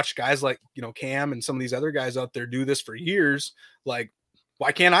 I've watched guys like, Cam and some of these other guys out there do this for years. Like,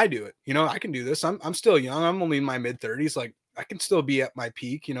 why can't I do it? I can do this. I'm still young. I'm only in my mid-30s. Like, I can still be at my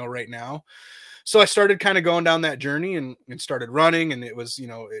peak, right now. So I started kind of going down that journey and started running. And it was,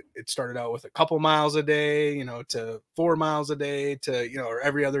 it started out with a couple miles a day, to 4 miles a day to, or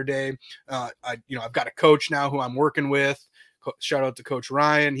every other day. I've got a coach now who I'm working with. Shout out to Coach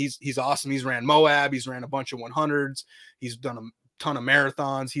Ryan. He's awesome. He's ran Moab. He's ran a bunch of 100s. He's done a ton of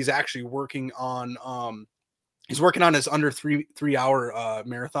marathons. He's actually working on, his under 3 hour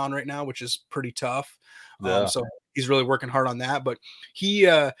marathon right now, which is pretty tough. So he's really working hard on that. But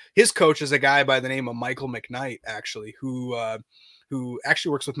his coach is a guy by the name of Michael McKnight, actually, who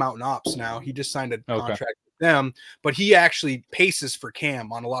actually works with Mountain Ops now. He just signed a contract with them, but he actually paces for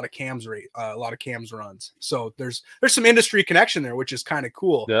Cam on a lot of Cam's runs. So there's some industry connection there, which is kind of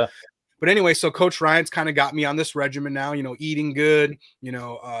cool. Yeah. But anyway, so Coach Ryan's kind of got me on this regimen now, eating good,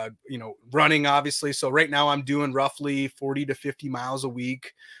 running, obviously. So right now I'm doing roughly 40 to 50 miles a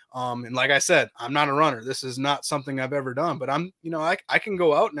week. And like I said, I'm not a runner. This is not something I've ever done, but I'm, I can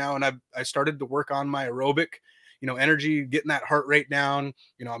go out now, and I started to work on my aerobic, energy, getting that heart rate down.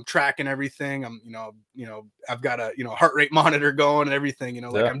 I'm tracking everything. I'm, I've got a, heart rate monitor going and everything,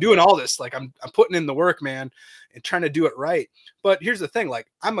 I'm doing all this, like I'm putting in the work, man, and trying to do it right. But here's the thing, like,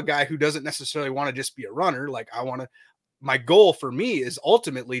 I'm a guy who doesn't necessarily want to just be a runner. Like, I want to, my goal for me is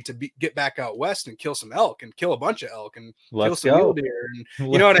ultimately to get back out west and kill some elk and kill a bunch of elk and kill some mule deer.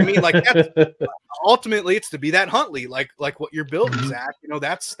 And you know what I mean? Like ultimately it's to be that Huntley, like what you're building, Zach. You know,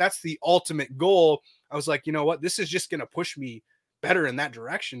 that's the ultimate goal. I was like, you know what, this is just going to push me better in that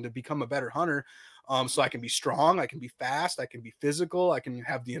direction to become a better hunter. So I can be strong, I can be fast, I can be physical, I can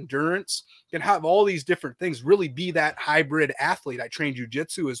have the endurance, can have all these different things, really be that hybrid athlete. I train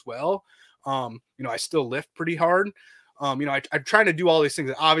jujitsu as well. You know, I still lift pretty hard. You know, I'm trying to do all these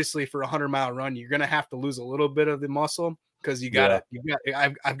things. Obviously for a 100-mile run, you're going to have to lose a little bit of the muscle because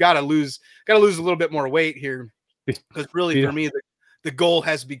I've got to lose a little bit more weight here. Because really for me, the goal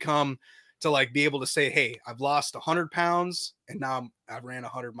has become to like be able to say, hey, I've lost 100 pounds and now I've ran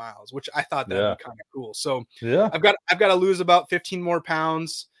 100 miles, which I thought that'd be kind of cool. So I've got to lose about 15 more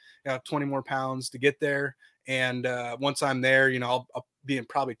pounds, 20 more pounds to get there. And once I'm there, you know, I'll be in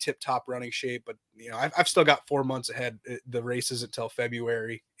probably tip top running shape, but you know, I've still got 4 months ahead. The race isn't until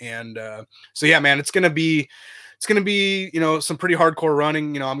February. And so, yeah, man, it's going to be, you know, some pretty hardcore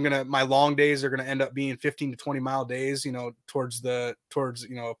running. You know, my long days are going to end up being 15 to 20 mile days, you know, towards,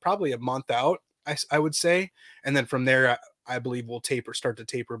 you know, probably a month out, I would say. And then from there, I believe we'll start to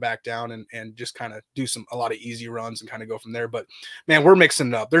taper back down and just kind of do a lot of easy runs and kind of go from there. But man, we're mixing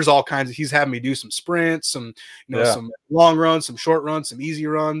it up. There's all kinds of, he's having me do some sprints, some, you know, some long runs, some short runs, some easy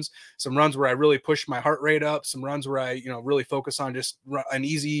runs, some runs where I really push my heart rate up, some runs where I, you know, really focus on just an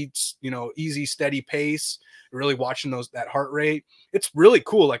easy, you know, easy, steady pace, really watching that heart rate. It's really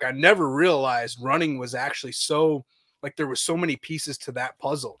cool. Like I never realized running was actually like there was so many pieces to that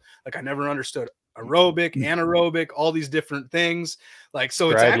puzzle. Like I never understood aerobic, anaerobic, all these different things. Like, so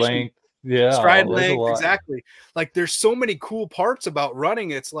it's actually stride length. Exactly. Like there's so many cool parts about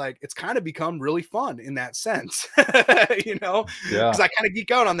running. It's like, it's kind of become really fun in that sense, you know, because I kind of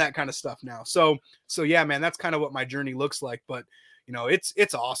geek out on that kind of stuff now. So yeah, man, that's kind of what my journey looks like. But you know,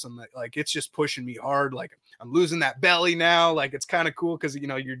 it's awesome. Like it's just pushing me hard. Like I'm losing that belly now. Like it's kind of cool because you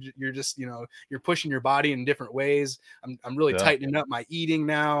know you're just, you know, you're pushing your body in different ways. I'm really tightening up my eating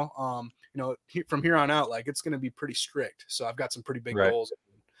now. You know, from here on out, like it's going to be pretty strict. So I've got some pretty big goals.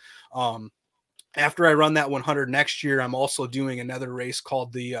 After I run that 100 next year, I'm also doing another race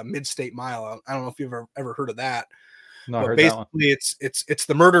called the Mid-State Mile. I don't know if you've ever heard of that. No, but basically it's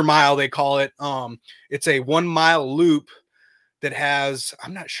the Murder Mile, they call it. It's a 1 mile loop that has,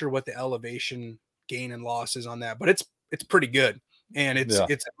 I'm not sure what the elevation gain and loss is on that, but it's pretty good. And it's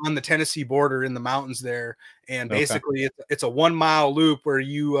on the Tennessee border in the mountains there. And basically it's a 1 mile loop where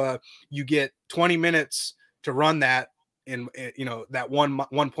you get 20 minutes to run that in, you know, that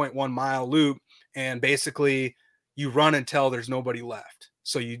 1.1 mile loop. And basically you run until there's nobody left.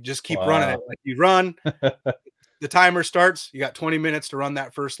 So you just keep running it. Like you run, the timer starts, you got 20 minutes to run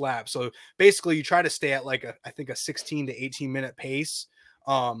that first lap. So basically you try to stay at like I think a 16 to 18 minute pace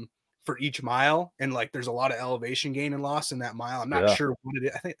for each mile. And like, there's a lot of elevation gain and loss in that mile. I'm not sure what it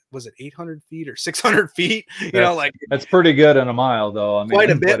is. I think, was it 800 feet or 600 feet? You know, like that's pretty good in a mile though. I mean, quite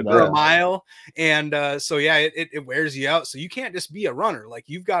a bit for a mile. And so, yeah, it wears you out. So you can't just be a runner. Like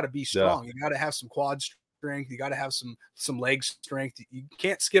you've got to be strong. You got to have some quad strength. You got to have some leg strength. You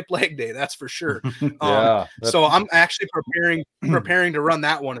can't skip leg day. That's for sure. So I'm actually preparing to run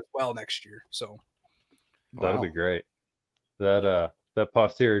that one as well next year. So that'll be great. That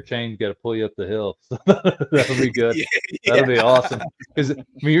posterior chain got to pull you up the hill. So that'll be good. That'll be awesome. Because I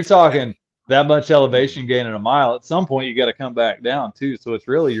mean, you're talking that much elevation gain in a mile. At some point, you got to come back down too. So it's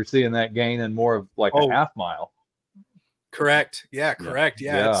really, you're seeing that gain in more of like a half mile. Correct. Yeah. Correct.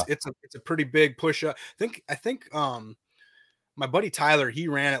 Yeah. It's a pretty big push up. I think my buddy Tyler, he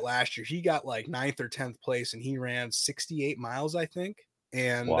ran it last year. He got like 9th or 10th place, and he ran 68 miles, I think.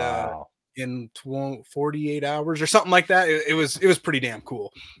 And in 48 hours or something like that. It was pretty damn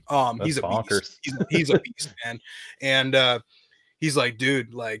cool. He's a beast. He's a beast, man. And he's like,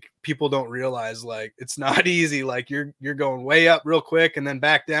 dude, like people don't realize like it's not easy. Like you're going way up real quick and then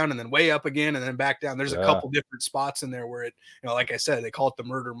back down and then way up again and then back down. There's a couple different spots in there where it, you know, like I said, they call it the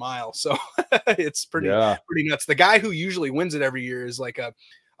Murder Mile. So it's pretty nuts. The guy who usually wins it every year is like a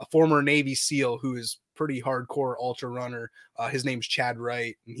former Navy SEAL who is pretty hardcore ultra runner. His name's Chad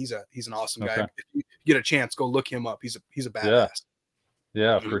Wright, and he's an awesome guy. If you get a chance, go look him up. He's a badass.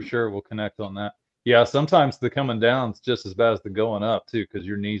 Yeah, for sure. We'll connect on that. Yeah, sometimes the coming down's just as bad as the going up too, because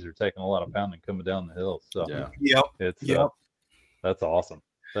your knees are taking a lot of pounding coming down the hill. So that's awesome.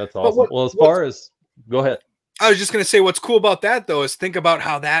 That's awesome. Well, as far as go ahead. I was just gonna say what's cool about that though is think about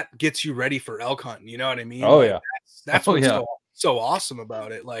how that gets you ready for elk hunting. You know what I mean? Oh, like, yeah. That's what's so awesome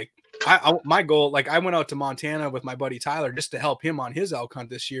about it. Like my goal, like I went out to Montana with my buddy Tyler just to help him on his elk hunt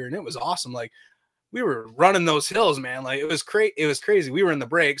this year, and it was awesome. Like we were running those hills, man. Like it was crazy. We were in the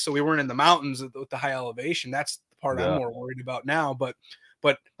break, so we weren't in the mountains with the high elevation. That's the part I'm more worried about now. But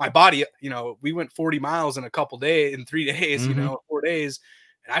my body, we went 40 miles in 3 days, 4 days.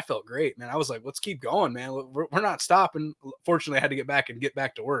 And I felt great, man. I was like, let's keep going, man. We're not stopping. Fortunately, I had to get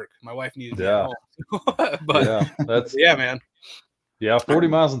back to work. My wife needed me at home. But man. Yeah, 40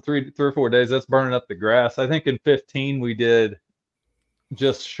 miles in 3 or 4 days. That's burning up the grass. I think in 15 we did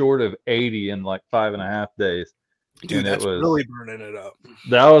just short of 80 in like 5.5 days. Dude, that's really burning it up.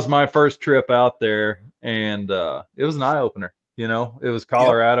 That was my first trip out there, and it was an eye opener. It was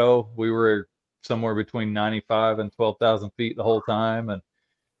Colorado. Yep. We were somewhere between 95 and 12,000 feet the whole time, and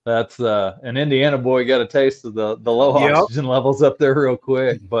that's an Indiana boy got a taste of the low oxygen levels up there real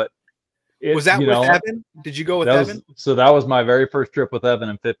quick. But was that with Evan? Did you go with Evan? That was my very first trip with Evan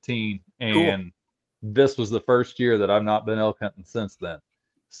in 15, and this was the first year that I've not been elk hunting since then.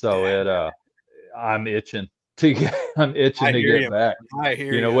 So I'm itching to get back. I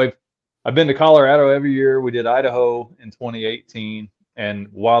hear you. I've been to Colorado every year. We did Idaho in 2018, and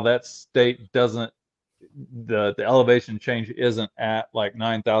while that state doesn't, the elevation change isn't at like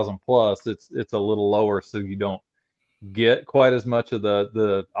 9,000 plus, it's a little lower, so you don't get quite as much of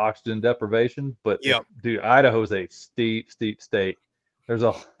the oxygen deprivation. But dude, Idaho's a steep state. There's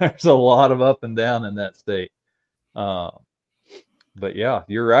a lot of up and down in that state. But yeah,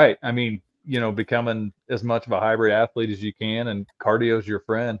 you're right. I mean, becoming as much of a hybrid athlete as you can, and cardio's your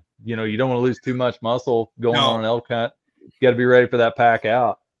friend. You don't want to lose too much muscle going on an elk hunt. You got to be ready for that pack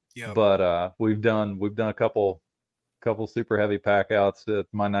out. Yeah. But we've done a couple super heavy pack outs at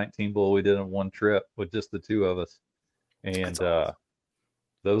my 19 bull. We did in one trip with just the two of us, and it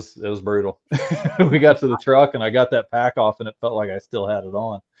was brutal. We got to the truck and I got that pack off, and it felt like I still had it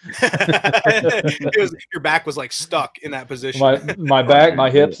on. Your back was like stuck in that position. My back, my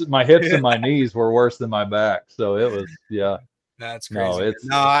hips, and my knees were worse than my back. So it was That's crazy.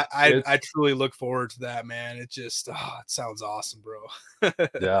 I truly look forward to that, man. It just it sounds awesome, bro.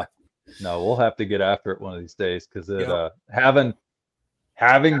 Yeah. No, we'll have to get after it one of these days, because having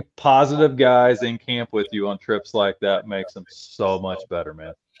positive guys in camp with you on trips like that makes them so much better,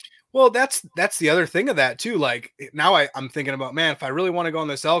 man. Well, that's the other thing of that too. Like now I'm thinking about, man, if I really want to go on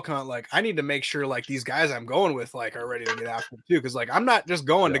this elk hunt, like I need to make sure like these guys I'm going with like are ready to get after it too. Cause like I'm not just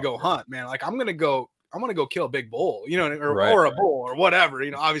going to go hunt, man. Like I'm gonna go kill a big bull, or a bull or whatever.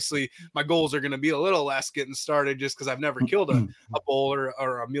 Obviously my goals are gonna be a little less getting started just because I've never killed a bull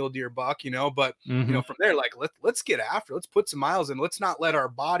or a mule deer buck, but from there, like let's get after it. Let's put some miles in. Let's not let our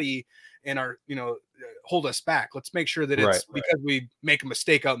body and our hold us back. Let's make sure that it's because we make a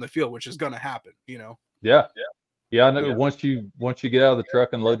mistake out in the field, which is gonna happen, Yeah. No, once you get out of the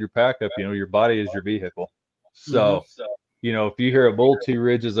truck and load your pack up, your body is your vehicle. So if you hear a bull 2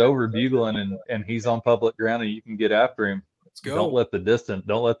 ridges over bugling and he's on public ground and you can get after him, let's go. Don't let the distance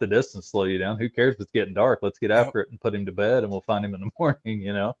slow you down. Who cares if it's getting dark? Let's get after it and put him to bed, and we'll find him in the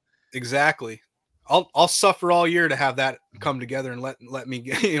morning. Exactly. I'll suffer all year to have that come together and let me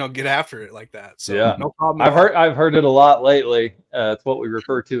get after it like that. So no problem. I've heard it a lot lately. It's what we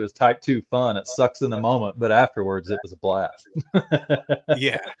refer to as type 2 fun. It sucks in the moment, but afterwards it was a blast.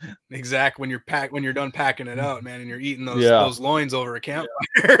 Yeah, exactly. When you're done packing it out, man, and you're eating those loins over a campfire.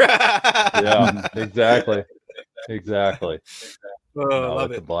 Yeah, exactly.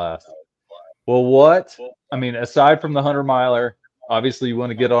 Love it's it. A blast. Well, aside from the 100-miler, obviously you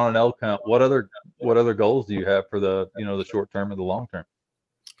want to get on an elk hunt. What other goals do you have for the the short term or the long term?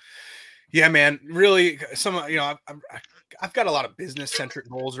 Yeah, man, really I've got a lot of business centric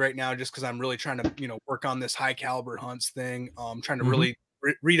goals right now, just because I'm really trying to work on this high caliber hunts thing. Trying to really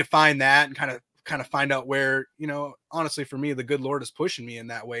redefine that and kind of find out where, honestly for me, the good Lord is pushing me in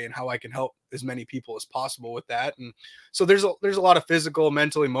that way, and how I can help as many people as possible with that. And so there's a lot of physical,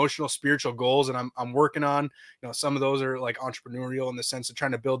 mental, emotional, spiritual goals, and I'm working on, some of those are like entrepreneurial in the sense of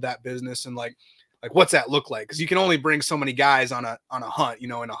trying to build that business, and like what's that look like? Because you can only bring so many guys on a hunt,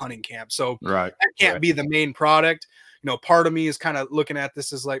 in a hunting camp. So that can't be the main product. Part of me is kind of looking at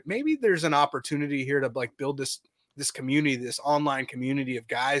this as like, maybe there's an opportunity here to like build this community, this online community of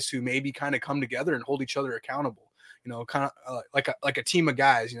guys who maybe kind of come together and hold each other accountable, kind of like a team of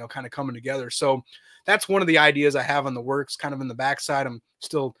guys, kind of coming together. So that's one of the ideas I have on the works, kind of in the backside. I'm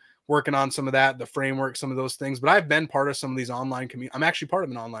still working on some of that, the framework, some of those things, but I've been part of some of these online community. I'm actually part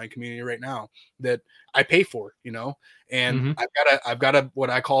of an online community right now that I pay for, and I've got a, what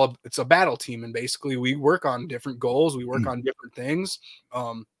I call it's a battle team. And basically we work on different goals. We work on different things.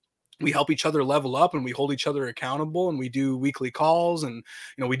 we help each other level up and we hold each other accountable, and we do weekly calls, and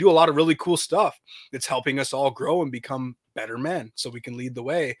we do a lot of really cool stuff that's helping us all grow and become better men so we can lead the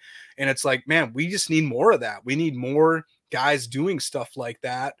way. And it's like, man, we just need more of that. We need more guys doing stuff like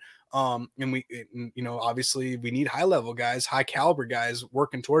that. And we, obviously we need high level guys, high caliber guys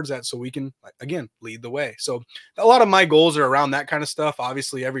working towards that so we can, again, lead the way. So a lot of my goals are around that kind of stuff.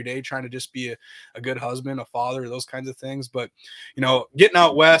 Obviously every day trying to just be a good husband, a father, those kinds of things. But, getting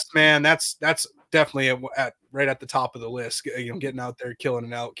out West, man, that's definitely right at the top of the list. Getting out there, killing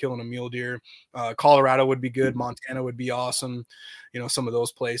a mule deer. Colorado would be good. Montana would be awesome. Some of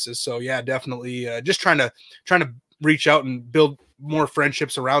those places. So yeah, definitely just trying to reach out and build more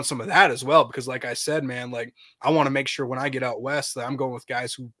friendships around some of that as well. Because like I said, man, like I want to make sure when I get out West that I'm going with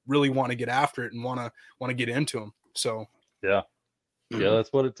guys who really want to get after it and want to get into them. So yeah,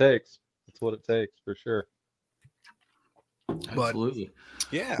 that's what it takes. That's what it takes for sure. Absolutely. But,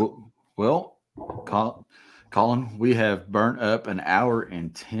 yeah. Well, Collin, we have burnt up an hour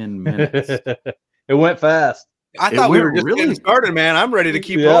and 10 minutes. It went fast. I thought we were just getting started, man. I'm ready to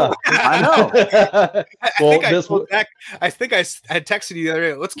keep rolling. I know. I think I had texted you the other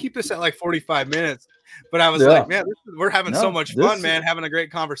day. Let's keep this at like 45 minutes. But I was like, man, we're having so much fun, man. Having a great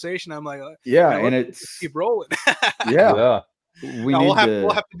conversation. I'm like, and it's keep rolling. We'll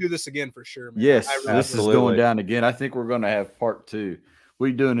have to do this again for sure, man. Yes, this is going down again. I think we're going to have part 2. What are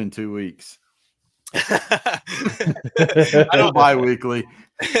you doing in 2 weeks? I don't bi-weekly.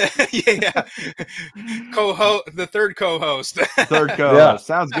 Yeah. The third co-host.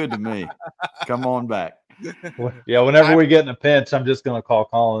 Sounds good to me. Come on back. Yeah, whenever we get in a pinch, I'm just gonna call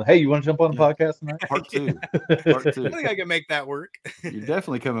Collin. Hey, you want to jump on the podcast tonight? Part 2. I think I can make that work. You're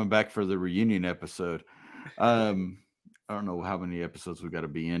definitely coming back for the reunion episode. I don't know how many episodes we got to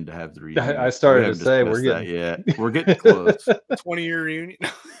be in to have the reunion. I started to say we're getting close. 20-year reunion.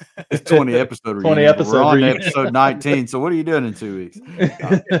 It's 20 episode reunion. 20 episode we're on reunion. episode 19. So what are you doing in 2 weeks?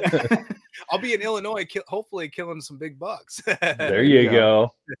 I'll be in Illinois, hopefully killing some big bucks. There you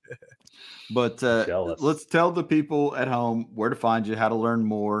go. But let's tell the people at home where to find you, how to learn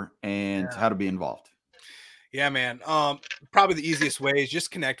more, and how to be involved. Yeah, man. Probably the easiest way is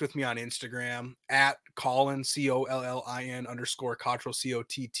just connect with me on Instagram at Collin, COLLIN _ Cottrell,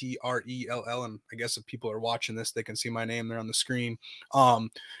 COTTRELL. And I guess if people are watching this, they can see my name there on the screen.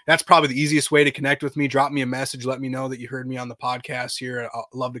 That's probably the easiest way to connect with me. Drop me a message. Let me know that you heard me on the podcast here. I'd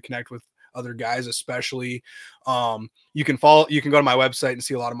love to connect with other guys, especially. You can go to my website and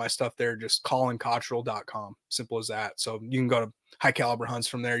see a lot of my stuff there. Just CollinCottrell.com. Simple as that. So you can go to High Caliber Hunts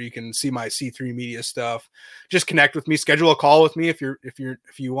from there. You can see my C3 Media stuff. Just connect with me. Schedule a call with me if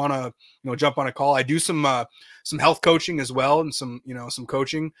you want to jump on a call. I do some health coaching as well, and some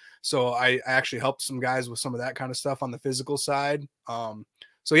coaching. So I actually helped some guys with some of that kind of stuff on the physical side.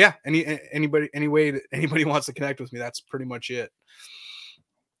 So yeah, any way that anybody wants to connect with me, that's pretty much it.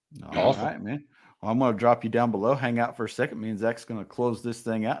 All right, man. Well, I'm going to drop you down below. Hang out for a second. Me and Zach's going to close this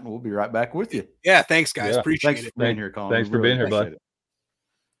thing out, and we'll be right back with you. Yeah, thanks, guys. Appreciate it. For being here, Collin. Thanks for being here, bud.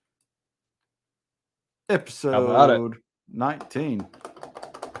 Episode 19.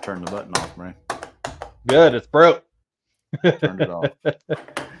 Turn the button off, man. Good. It's broke. Turned it off. That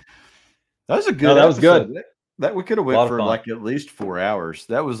was a good. No, that was good. That we could have went for like at least 4 hours.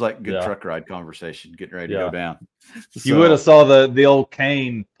 That was like good truck ride conversation, getting ready to go down. So, you would have saw the old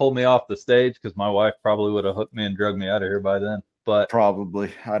cane pull me off the stage, because my wife probably would have hooked me and drug me out of here by then. But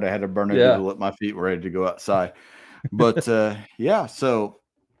probably I'd have had a burner needle at my feet ready to go outside. But so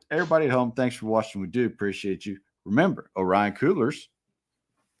everybody at home, thanks for watching. We do appreciate you. Remember, Orion coolers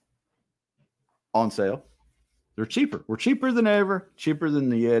on sale. They're cheaper. We're cheaper than ever. Cheaper than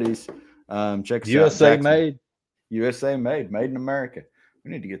the Yetis. Check us USA out. made. USA made in America.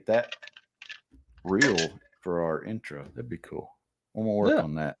 We need to get that reel for our intro. That'd be cool. I'm gonna work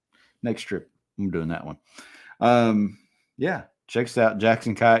on that next trip. I'm doing that one. Check us out,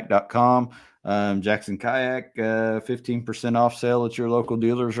 jacksonkayak.com. Jackson Kayak, 15% off sale at your local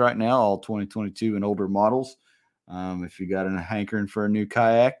dealers right now, all 2022 and older models. If you got a hankering for a new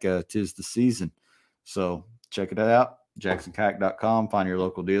kayak, 'tis the season. So check it out, jacksonkayak.com. Find your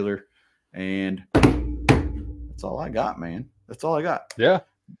local dealer. And that's all I got, man. That's all I got. Yeah.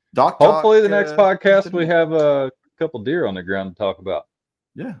 Hopefully the next podcast we have a couple deer on the ground to talk about.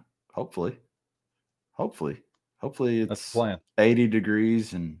 Yeah. Hopefully it's that's the plan. 80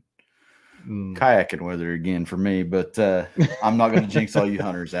 degrees and kayaking weather again for me, but I'm not going to jinx all you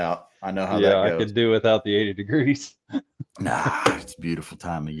hunters out. I know how that goes. I could do without the 80 degrees. Nah, it's a beautiful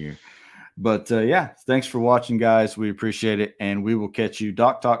time of year. But thanks for watching, guys. We appreciate it. And we will catch you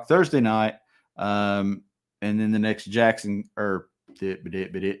Doc Talk Thursday night. And then the next the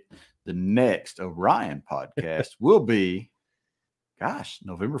the next Orion podcast will be,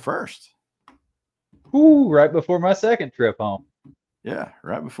 November 1st. Ooh, right before my second trip home. Yeah,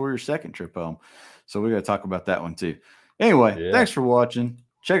 right before your second trip home. So we got to talk about that one too. Anyway, Thanks for watching.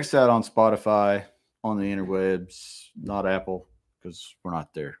 Check us out on Spotify, on the interwebs, not Apple, because we're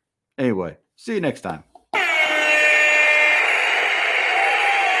not there. Anyway, see you next time.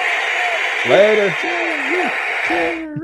 Later.